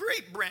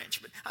great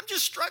branch, but I'm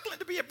just struggling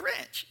to be a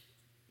branch.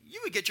 You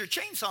would get your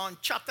chainsaw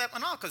and chop that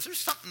one off because there's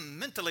something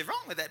mentally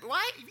wrong with that.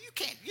 Why?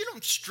 You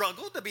don't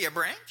struggle to be a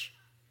branch.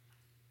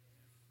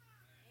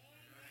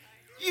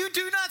 You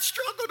do not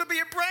struggle to be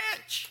a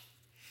branch.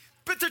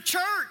 But the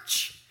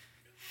church,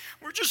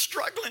 we're just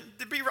struggling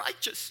to be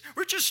righteous.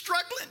 We're just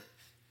struggling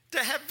to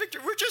have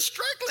victory. We're just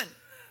struggling.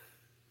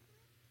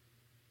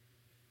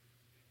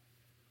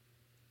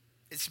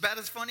 It's about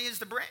as funny as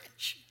the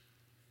branch.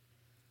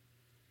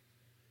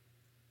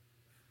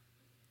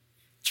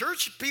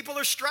 Church people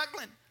are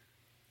struggling.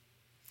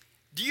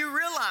 Do you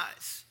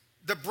realize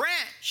the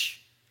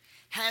branch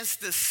has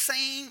the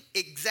same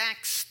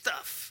exact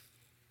stuff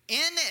in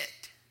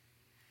it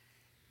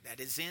that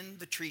is in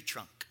the tree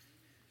trunk?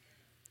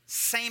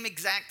 Same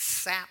exact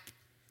sap,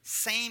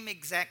 same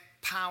exact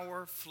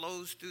power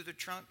flows through the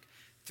trunk,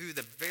 through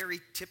the very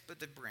tip of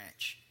the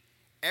branch.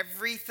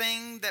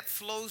 Everything that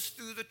flows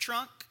through the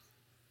trunk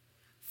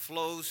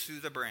flows through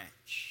the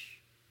branch.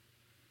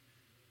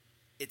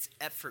 It's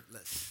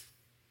effortless.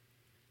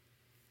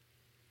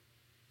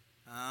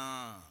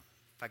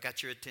 If I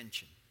got your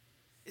attention.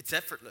 It's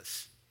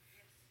effortless.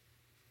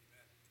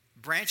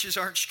 Branches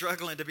aren't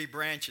struggling to be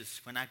branches.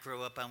 When I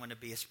grow up, I want to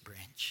be a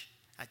branch.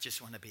 I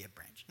just want to be a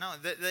branch. No,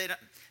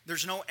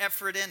 there's no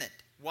effort in it.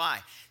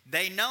 Why?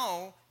 They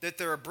know that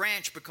they're a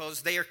branch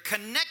because they are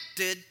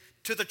connected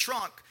to the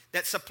trunk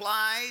that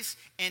supplies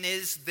and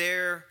is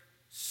their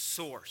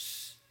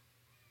source.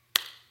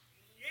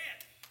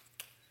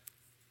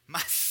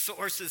 My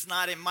source is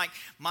not in Mike.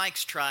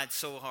 Mike's tried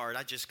so hard.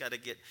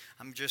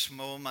 I'm just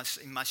mowing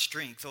my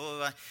strength.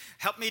 Oh,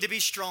 help me to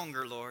be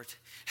stronger, Lord.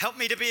 Help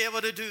me to be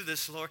able to do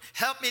this, Lord.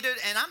 Help me to,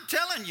 and I'm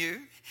telling you,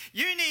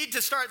 you need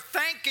to start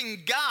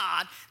thanking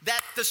God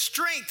that the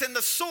strength and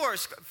the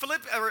source,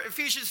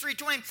 Ephesians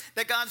 3:20,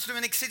 that God's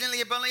doing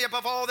exceedingly abundantly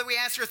above all that we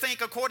ask or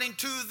think according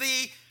to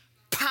the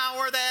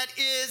power that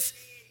is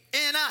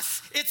in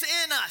us. It's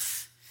in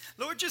us.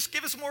 Lord, just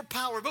give us more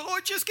power. But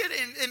Lord, just get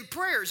in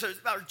prayers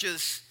are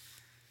just...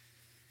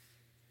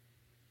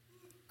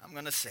 I'm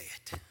going to say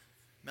it.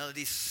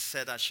 Melody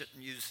said I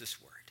shouldn't use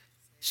this word.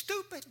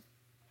 Stupid.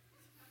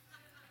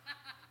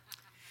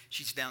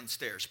 She's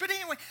downstairs. But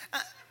anyway,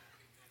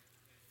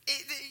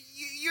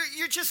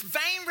 you're just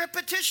vain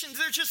repetitions.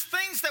 They're just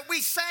things that we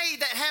say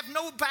that have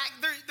no back.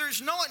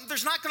 There's not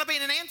going to be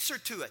an answer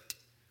to it.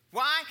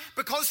 Why?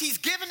 Because he's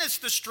given us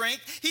the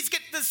strength. He's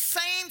got the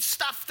same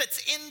stuff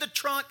that's in the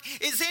trunk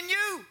is in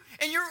you.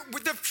 And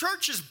the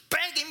church is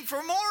begging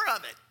for more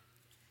of it.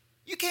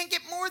 You can't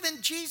get more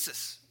than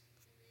Jesus.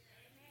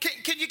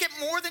 Can you get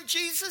more than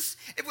Jesus?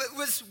 It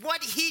was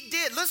what he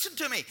did. Listen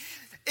to me.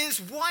 Is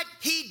what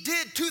he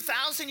did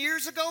 2,000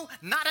 years ago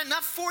not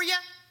enough for you?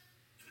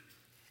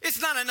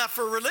 It's not enough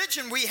for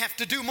religion. We have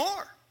to do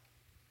more.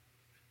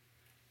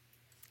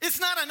 It's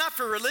not enough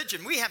for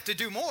religion. We have to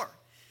do more.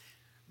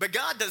 But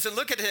God doesn't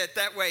look at it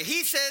that way.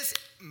 He says,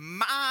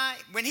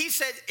 when he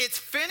said it's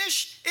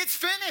finished, it's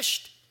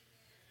finished.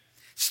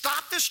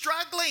 Stop the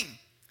struggling.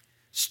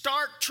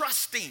 Start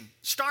trusting.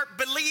 Start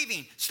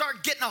believing.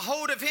 Start getting a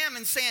hold of him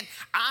and saying,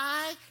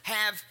 I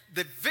have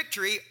the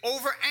victory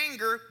over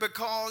anger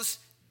because,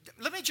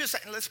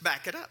 let's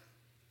back it up.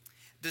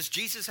 Does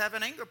Jesus have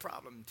an anger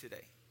problem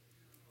today?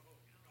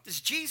 Does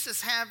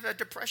Jesus have a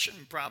depression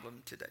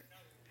problem today?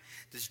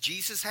 Does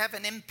Jesus have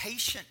an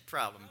impatient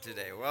problem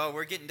today? Well,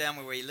 we're getting down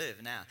where we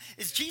live now.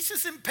 Is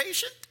Jesus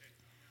impatient?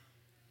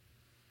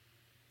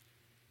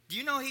 Do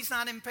you know he's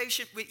not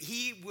impatient?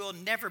 He will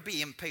never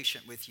be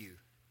impatient with you.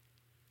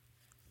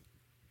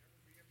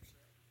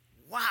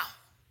 Wow.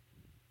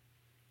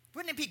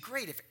 Wouldn't it be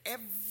great if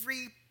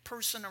every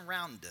person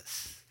around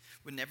us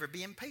would never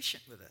be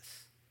impatient with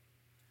us?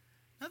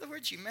 In other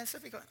words, you mess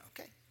up, you go,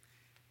 okay.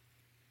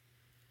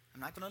 I'm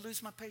not going to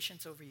lose my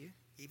patience over you,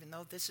 even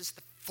though this is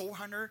the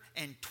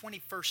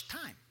 421st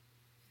time.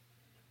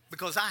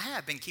 Because I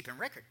have been keeping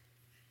record.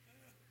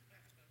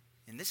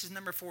 And this is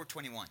number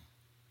 421.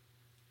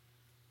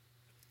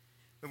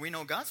 But we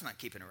know God's not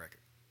keeping a record.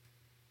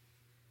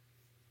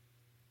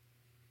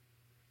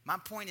 My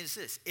point is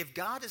this. If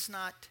God is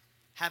not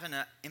having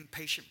an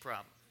impatient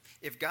problem,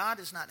 if God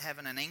is not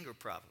having an anger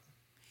problem,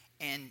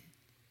 and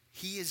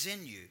he is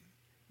in you,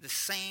 the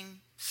same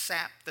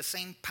sap, the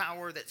same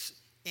power that's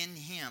in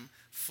him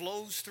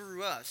flows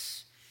through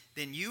us,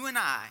 then you and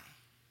I,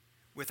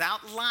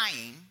 without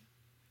lying,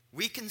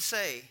 we can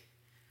say,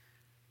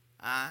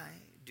 I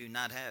do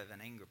not have an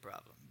anger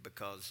problem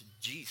because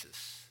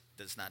Jesus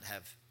does not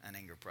have an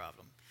anger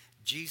problem.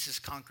 Jesus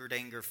conquered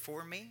anger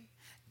for me.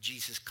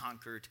 Jesus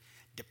conquered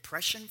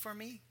depression for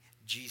me.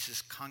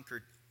 Jesus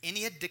conquered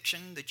any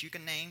addiction that you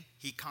can name,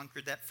 he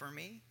conquered that for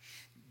me.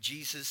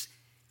 Jesus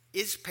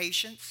is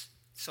patience,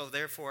 so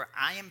therefore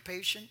I am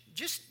patient.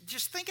 Just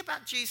think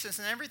about Jesus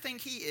and everything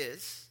he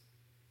is.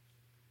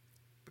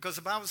 Because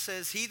the Bible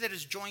says, he that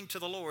is joined to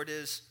the Lord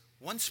is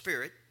one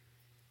spirit.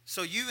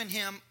 So you and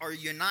him are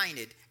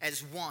united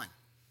as one.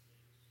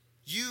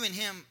 You and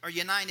him are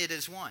united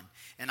as one.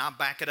 And I'll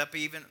back it up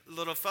even a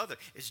little further.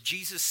 Is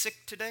Jesus sick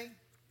today?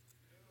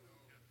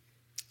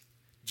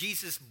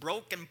 Jesus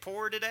broke and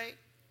poor today?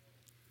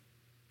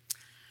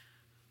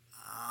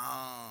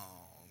 Oh,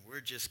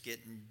 we're just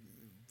getting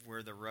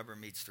where the rubber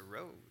meets the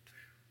road.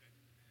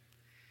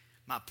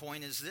 My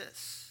point is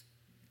this.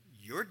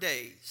 Your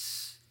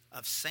days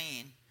of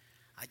saying,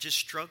 I just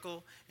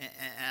struggle and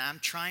I'm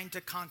trying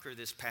to conquer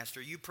this,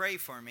 Pastor. You pray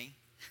for me.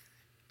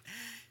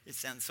 It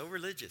sounds so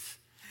religious.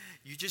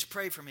 You just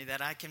pray for me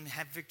that I can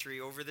have victory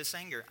over this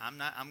anger. I'm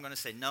going to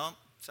say, no,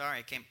 sorry,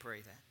 I can't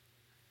pray that.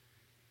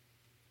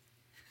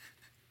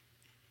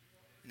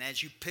 And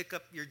as you pick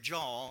up your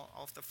jaw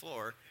off the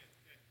floor,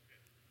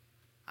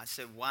 I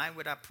said, why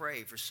would I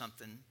pray for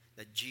something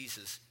that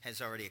Jesus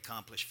has already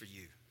accomplished for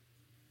you?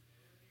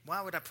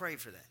 Why would I pray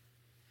for that?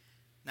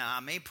 Now,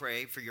 I may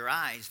pray for your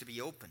eyes to be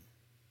open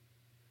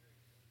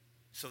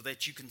so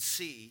that you can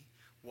see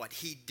what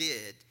he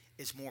did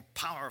is more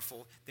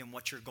powerful than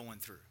what you're going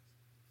through.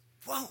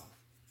 Whoa.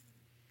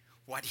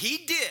 What he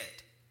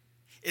did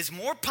is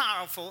more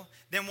powerful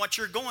than what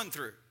you're going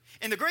through.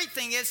 And the great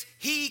thing is,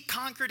 he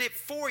conquered it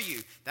for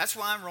you. That's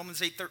why in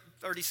Romans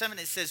 8:37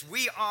 it says,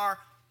 we are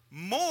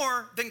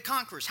more than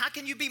conquerors. How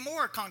can you be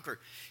more a conqueror?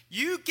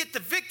 You get the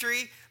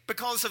victory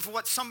because of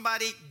what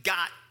somebody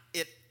got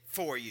it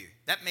for you.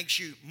 That makes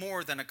you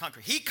more than a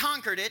conqueror. He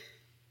conquered it,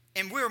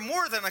 and we're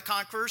more than a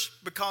conquerors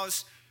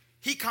because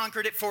he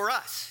conquered it for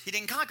us. He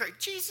didn't conquer it.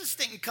 Jesus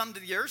didn't come to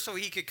the earth so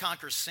he could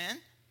conquer sin.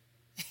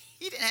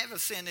 He didn't have a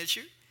sin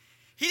issue.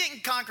 He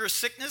didn't conquer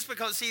sickness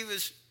because he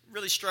was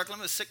really struggling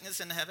with sickness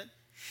in heaven.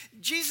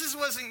 Jesus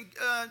wasn't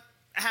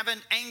having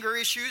anger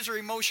issues or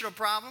emotional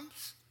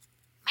problems.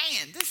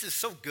 Man, this is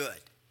so good.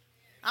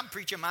 I'm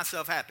preaching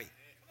myself happy.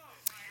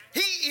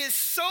 He is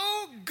so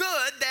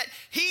good that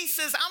he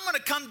says, I'm going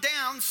to come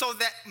down so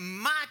that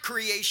my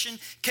creation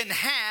can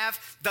have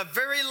the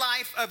very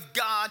life of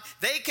God.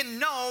 They can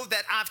know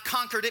that I've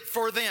conquered it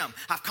for them.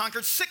 I've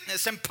conquered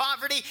sickness and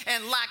poverty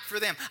and lack for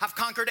them. I've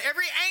conquered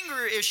every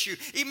anger issue,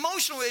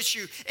 emotional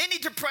issue, any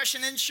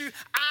depression issue.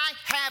 I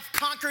have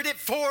conquered it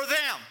for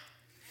them.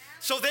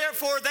 So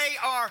therefore, they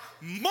are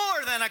more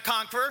than a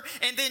conqueror.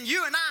 And then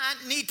you and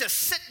I need to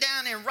sit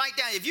down and write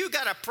down. If you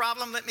got a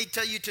problem, let me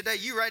tell you today,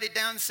 you write it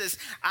down. It says,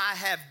 I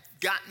have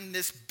gotten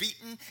this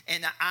beaten,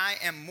 and I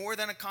am more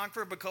than a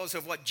conqueror because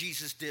of what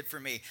Jesus did for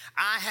me.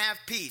 I have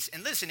peace.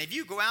 And listen, if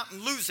you go out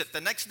and lose it the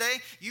next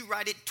day, you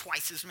write it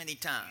twice as many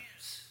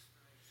times.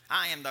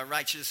 I am the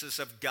righteousness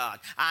of God.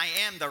 I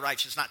am the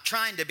righteous, not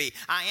trying to be.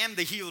 I am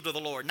the healed of the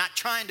Lord, not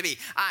trying to be.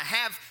 I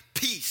have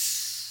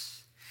peace.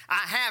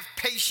 I have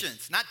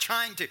patience, not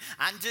trying to.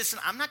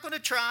 I'm not going to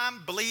try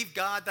and believe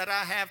God that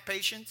I have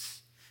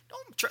patience.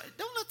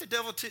 Don't let the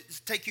devil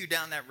take you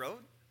down that road.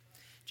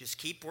 Just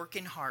keep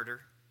working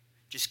harder.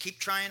 Just keep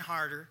trying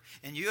harder.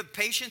 And you have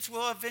patience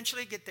will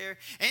eventually get there.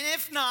 And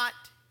if not,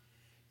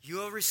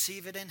 you'll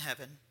receive it in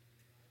heaven.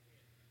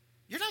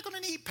 You're not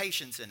going to need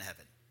patience in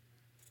heaven.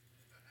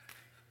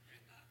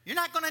 You're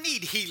not going to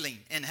need healing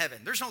in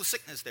heaven. There's no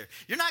sickness there.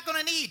 You're not going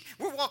to need,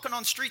 we're walking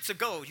on streets of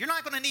gold. You're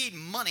not going to need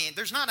money.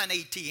 There's not an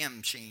ATM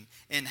machine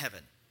in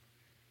heaven.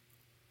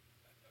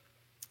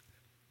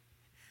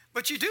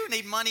 But you do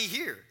need money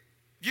here.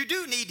 You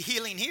do need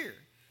healing here.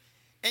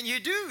 And you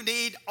do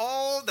need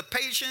all the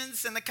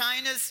patience and the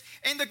kindness.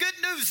 And the good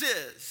news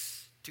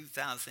is,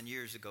 2,000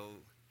 years ago,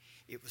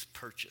 it was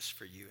purchased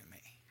for you and me.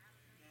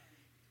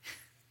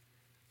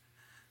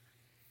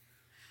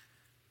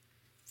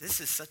 This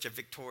is such a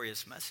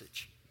victorious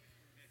message.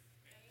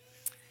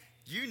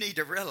 You need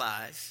to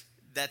realize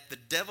that the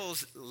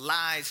devil's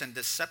lies and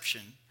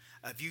deception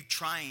of you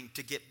trying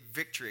to get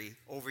victory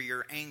over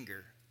your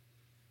anger,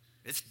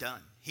 it's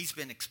done. He's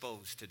been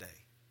exposed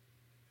today.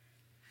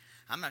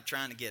 I'm not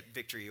trying to get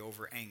victory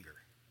over anger.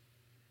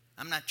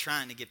 I'm not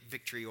trying to get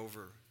victory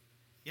over,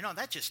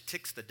 that just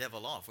ticks the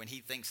devil off when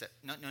he thinks that,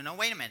 no,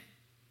 wait a minute.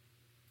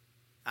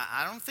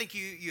 I don't think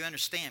you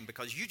understand,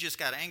 because you just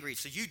got angry,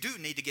 so you do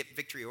need to get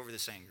victory over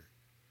this anger.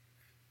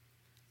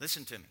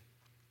 Listen to me.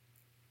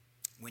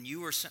 When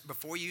you were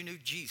before you knew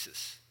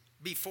Jesus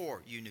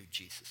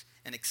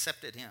and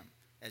accepted him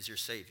as your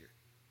Savior,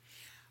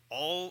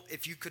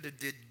 if you could have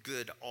did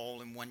good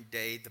all in one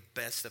day, the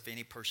best of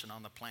any person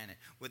on the planet,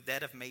 would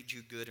that have made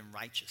you good and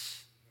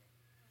righteous?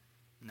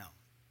 No.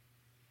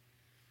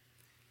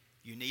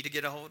 You need to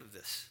get a hold of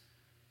this.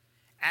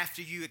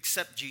 After you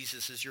accept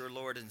Jesus as your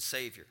Lord and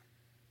Savior,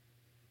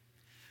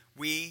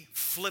 we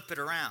flip it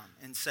around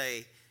and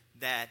say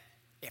that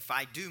if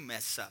I do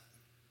mess up,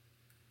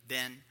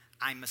 then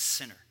I'm a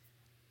sinner.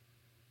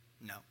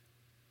 No.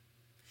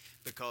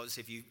 Because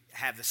if you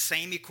have the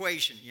same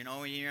equation,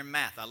 when you're in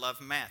math, I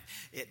love math.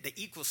 The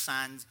equal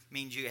sign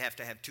means you have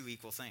to have two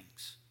equal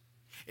things.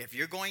 If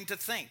you're going to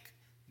think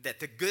that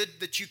the good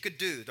that you could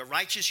do, the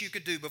righteous you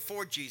could do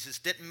before Jesus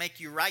didn't make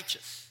you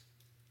righteous,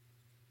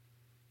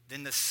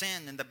 then the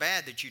sin and the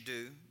bad that you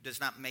do does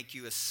not make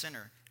you a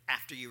sinner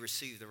after you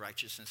receive the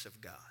righteousness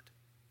of God.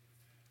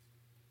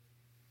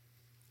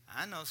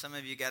 I know some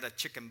of you got a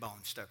chicken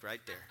bone stuck right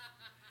there.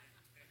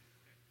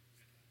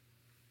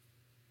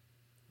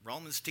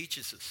 Romans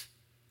teaches us,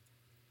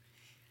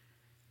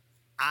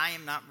 I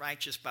am not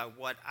righteous by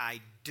what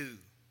I do.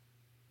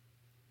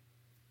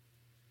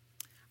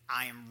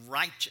 I am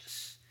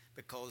righteous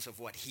because of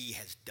what he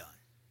has done.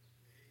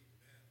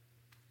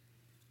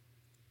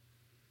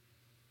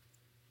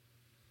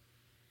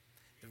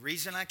 The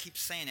reason I keep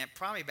saying that,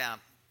 probably about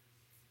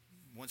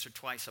once or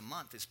twice a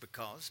month, is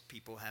because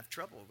people have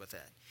trouble with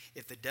that.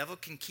 If the devil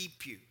can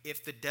keep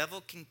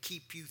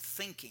you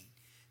thinking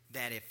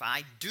that if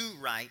I do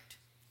right,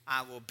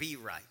 I will be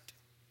right,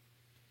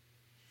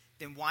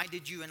 then why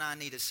did you and I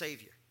need a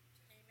Savior?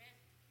 Amen.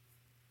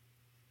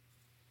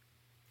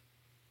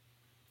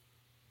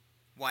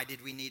 Why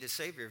did we need a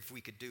Savior if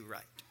we could do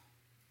right?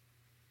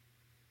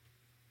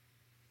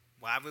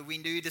 Why would we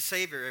need a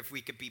Savior if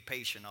we could be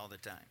patient all the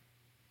time?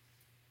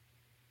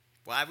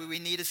 Why would we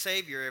need a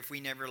Savior if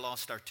we never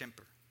lost our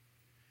temper?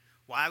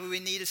 Why would we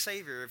need a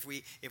Savior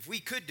if we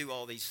could do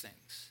all these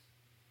things?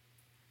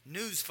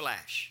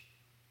 Newsflash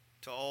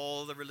to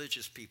all the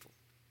religious people,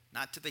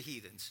 not to the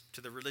heathens, to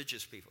the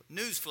religious people.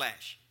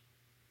 Newsflash,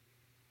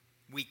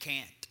 we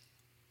can't.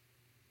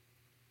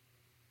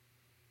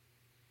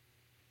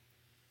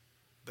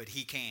 But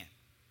he can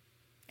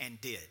and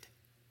did.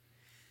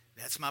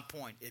 That's my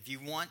point. If you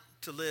want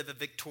to live a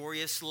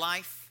victorious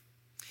life,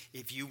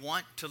 if you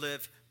want to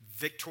live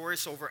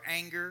victorious over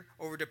anger,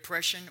 over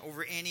depression,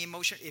 over any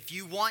emotion, if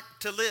you want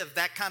to live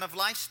that kind of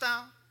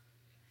lifestyle,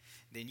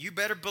 then you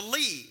better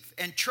believe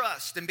and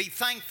trust and be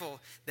thankful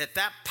that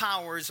that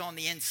power is on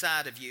the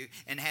inside of you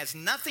and has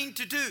nothing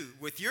to do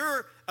with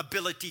your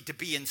ability to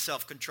be in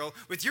self-control,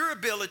 with your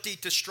ability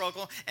to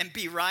struggle and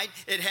be right.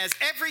 It has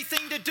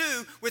everything to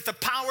do with the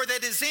power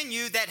that is in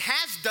you that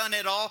has done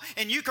it all,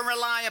 and you can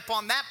rely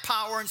upon that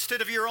power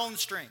instead of your own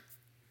strength.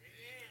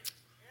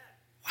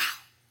 Wow.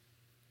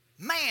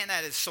 Man,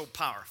 that is so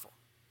powerful.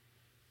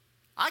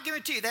 I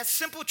guarantee you that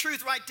simple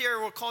truth right there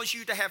will cause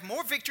you to have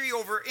more victory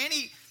over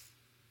any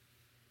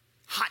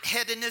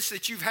hot-headedness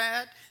that you've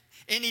had,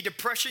 any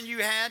depression you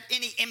had,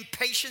 any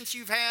impatience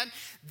you've had.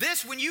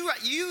 This, when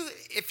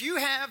if you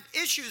have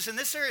issues in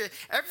this area,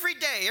 every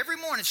day, every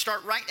morning,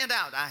 start writing it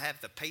out. I have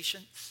the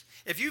patience.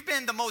 If you've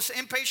been the most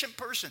impatient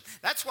person,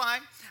 that's why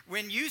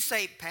when you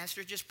say,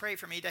 Pastor, just pray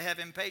for me to have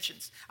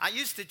impatience, I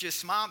used to just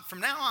smile. From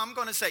now on, I'm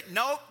going to say,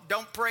 no,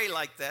 don't pray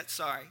like that.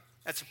 Sorry.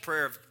 That's a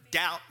prayer of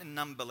doubt and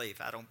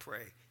unbelief. I don't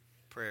pray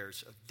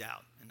prayers of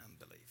doubt and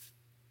unbelief.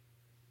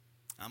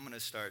 I'm going to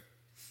start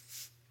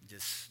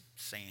just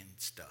saying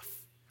stuff.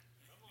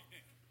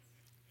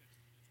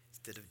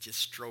 Instead of just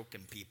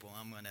stroking people,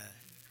 I'm going to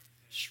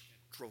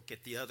stroke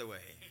it the other way.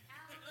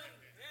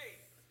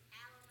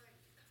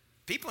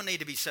 People need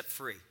to be set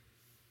free.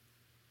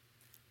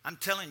 I'm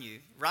telling you,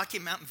 Rocky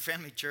Mountain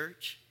Family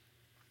Church,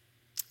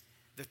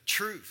 the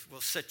truth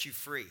will set you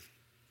free.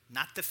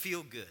 Not the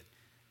feel good,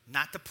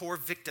 not the poor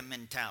victim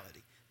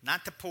mentality,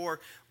 not the poor,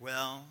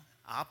 well,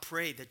 I'll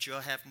pray that you'll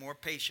have more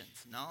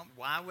patience. No,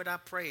 why would I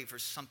pray for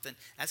something?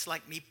 That's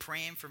like me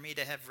praying for me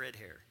to have red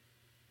hair.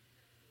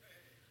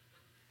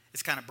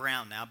 It's kind of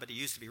brown now, but it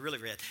used to be really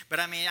red. But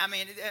I mean,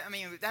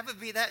 that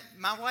would be that.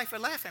 My wife would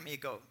laugh at me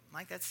and go,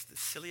 Mike, that's the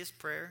silliest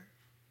prayer.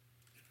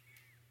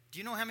 Do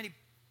you know how many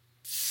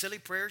silly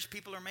prayers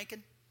people are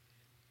making?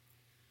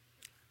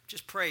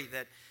 Just pray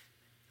that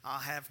I'll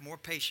have more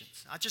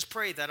patience. I just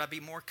pray that I'll be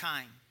more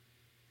kind.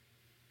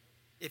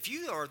 If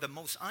you are the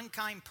most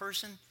unkind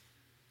person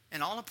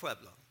in all of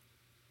Pueblo,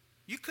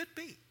 you could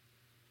be.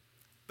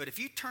 But if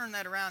you turn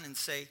that around and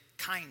say,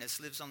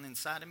 kindness lives on the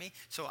inside of me,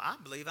 so I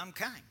believe I'm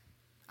kind.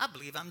 I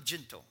believe I'm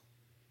gentle.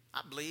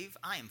 I believe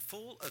I am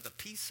full of the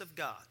peace of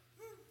God.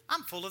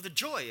 I'm full of the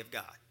joy of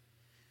God.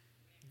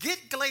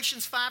 Get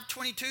Galatians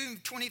 5:22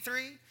 and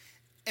 23.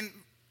 And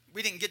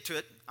we didn't get to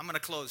it. I'm going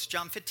to close.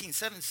 John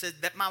 15:7 said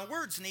that my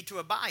words need to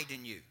abide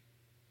in you.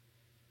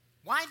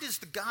 Why does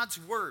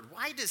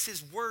why does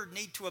his word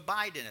need to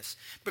abide in us?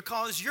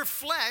 Because your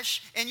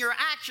flesh and your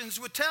actions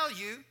would tell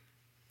you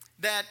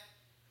that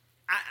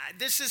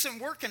this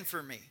isn't working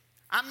for me.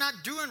 I'm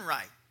not doing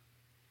right.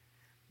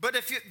 But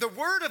the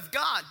word of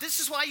God, this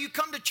is why you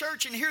come to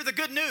church and hear the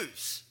good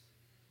news.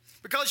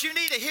 Because you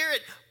need to hear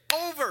it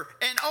over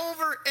and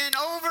over and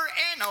over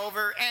and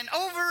over and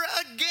over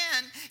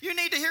again. You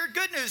need to hear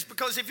good news,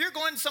 because if you're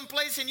going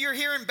someplace and you're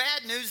hearing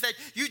bad news, that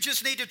you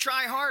just need to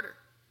try harder.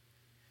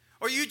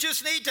 Or you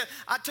just need to,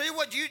 I tell you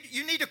what,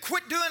 you need to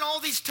quit doing all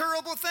these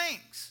terrible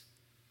things.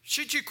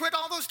 Should you quit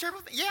all those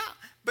terrible things? Yeah.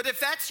 But if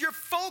that's your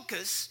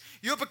focus,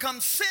 you'll become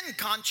sin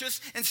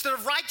conscious instead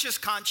of righteous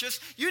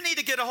conscious. You need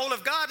to get a hold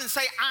of God and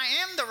say, I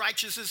am the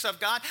righteousness of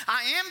God.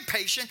 I am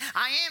patient.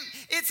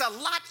 It's a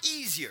lot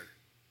easier.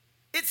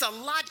 It's a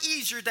lot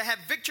easier to have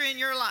victory in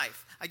your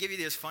life. I give you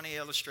this funny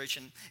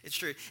illustration. It's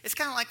true. It's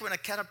kind of like when a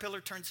caterpillar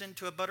turns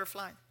into a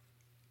butterfly.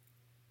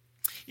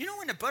 You know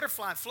when a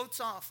butterfly floats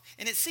off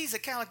and it sees a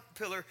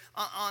caterpillar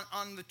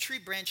on the tree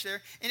branch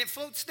there, and it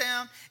floats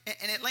down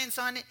and it lands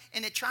on it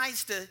and it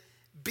tries to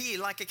be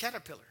like a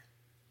caterpillar.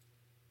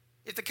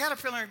 If the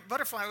caterpillar and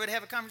butterfly would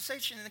have a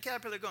conversation and the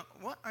caterpillar going,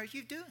 what are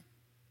you doing?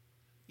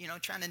 You know,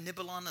 trying to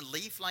nibble on a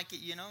leaf like it,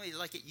 you know,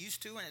 like it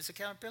used to when it's a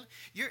caterpillar.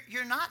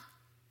 You're not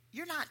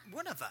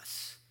one of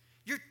us.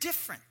 You're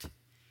different.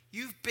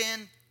 You've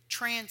been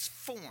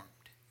transformed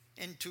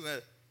into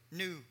a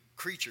new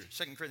creature.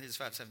 2 Corinthians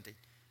 5:17.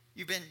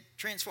 You've been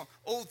transformed.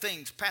 Old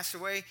things passed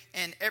away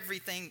and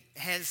everything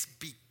has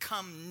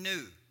become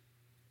new.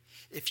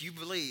 If you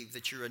believe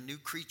that you're a new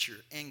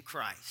creature in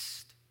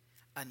Christ,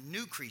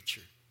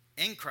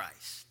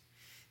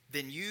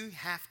 then you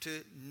have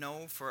to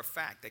know for a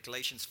fact that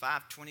Galatians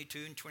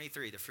 5:22 and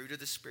 23, the fruit of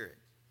the Spirit,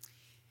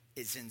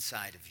 is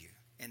inside of you.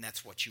 And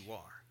that's what you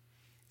are.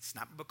 It's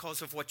not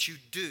because of what you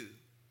do.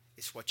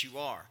 It's what you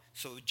are.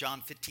 So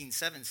John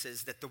 15:7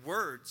 says that the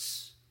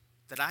words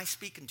that I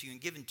speak unto you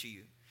and given to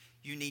you,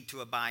 you need to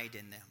abide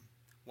in them.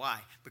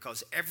 Why?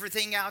 Because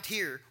everything out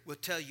here will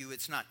tell you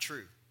it's not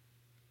true.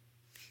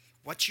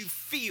 What you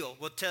feel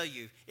will tell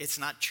you it's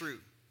not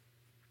true.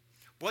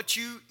 What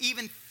you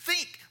even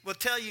think will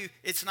tell you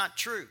it's not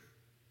true.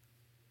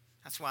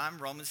 That's why in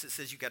Romans it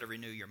says you got to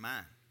renew your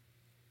mind.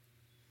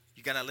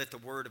 You got to let the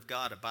word of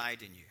God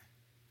abide in you.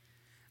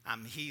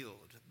 I'm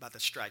healed by the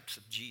stripes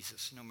of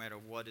Jesus no matter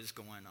what is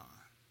going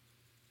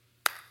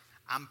on.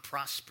 I'm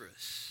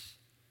prosperous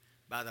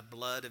by the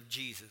blood of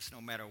Jesus no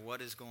matter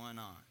what is going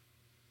on.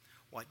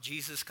 What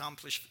Jesus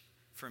accomplished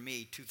for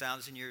me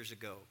 2,000 years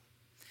ago,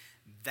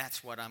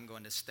 that's what I'm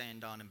going to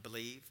stand on and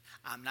believe.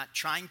 I'm not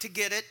trying to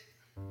get it.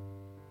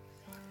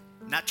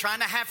 Not trying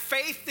to have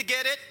faith to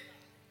get it.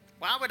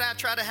 Why would I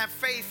try to have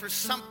faith for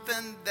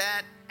something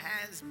that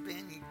has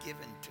been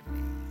given to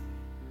me?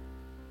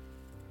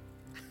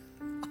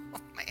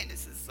 Oh man,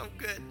 this is so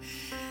good.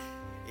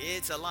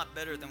 It's a lot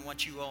better than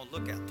what you all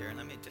look out there,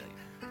 let me tell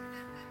you.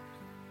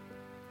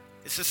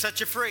 This is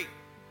such a free.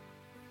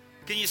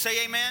 Can you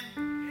say amen?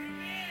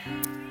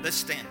 Amen. Let's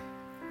stand.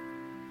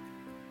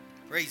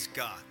 Praise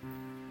God.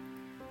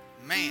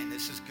 Man,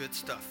 this is good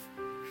stuff.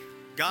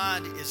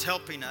 God is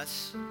helping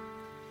us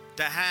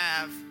to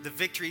have the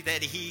victory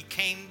that he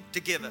came to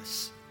give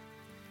us.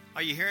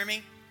 Are you hearing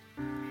me?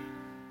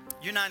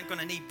 You're not going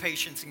to need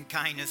patience and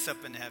kindness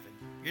up in heaven.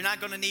 You're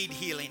not going to need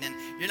healing, and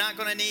you're not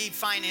going to need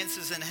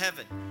finances in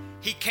heaven.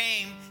 He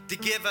came to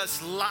give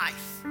us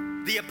life,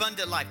 the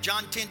abundant life.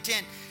 John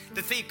 10:10,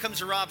 the thief comes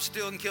to rob,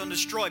 steal, and kill, and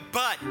destroy.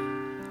 But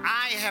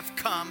I have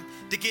come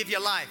to give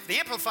you life. The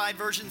Amplified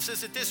Version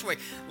says it this way: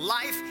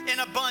 life in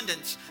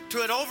abundance,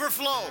 to it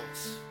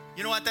overflows.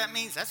 You know what that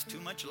means? That's too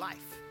much life.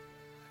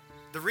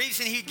 The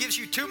reason he gives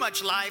you too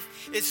much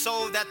life is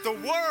so that the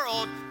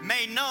world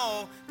may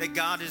know that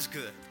God is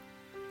good.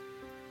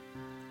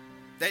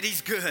 That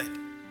he's good.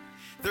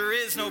 There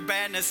is no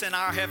badness in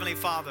our Heavenly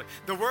Father.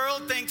 The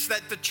world thinks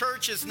that the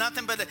church is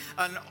nothing but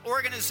an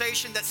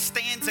organization that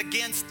stands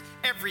against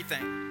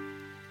everything.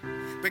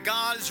 But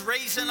God is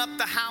raising up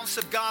the house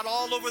of God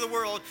all over the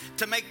world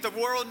to make the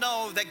world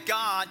know that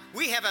God,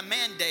 we have a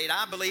mandate,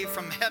 I believe,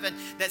 from heaven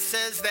that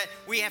says that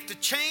we have to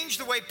change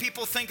the way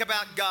people think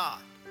about God.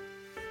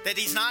 That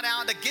he's not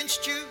out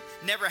against you,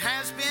 never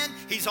has been.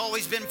 He's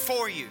always been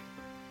for you.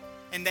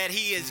 And that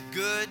he is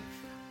good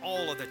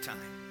all of the time.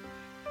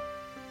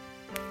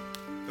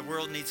 The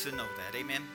world needs to know that. Amen.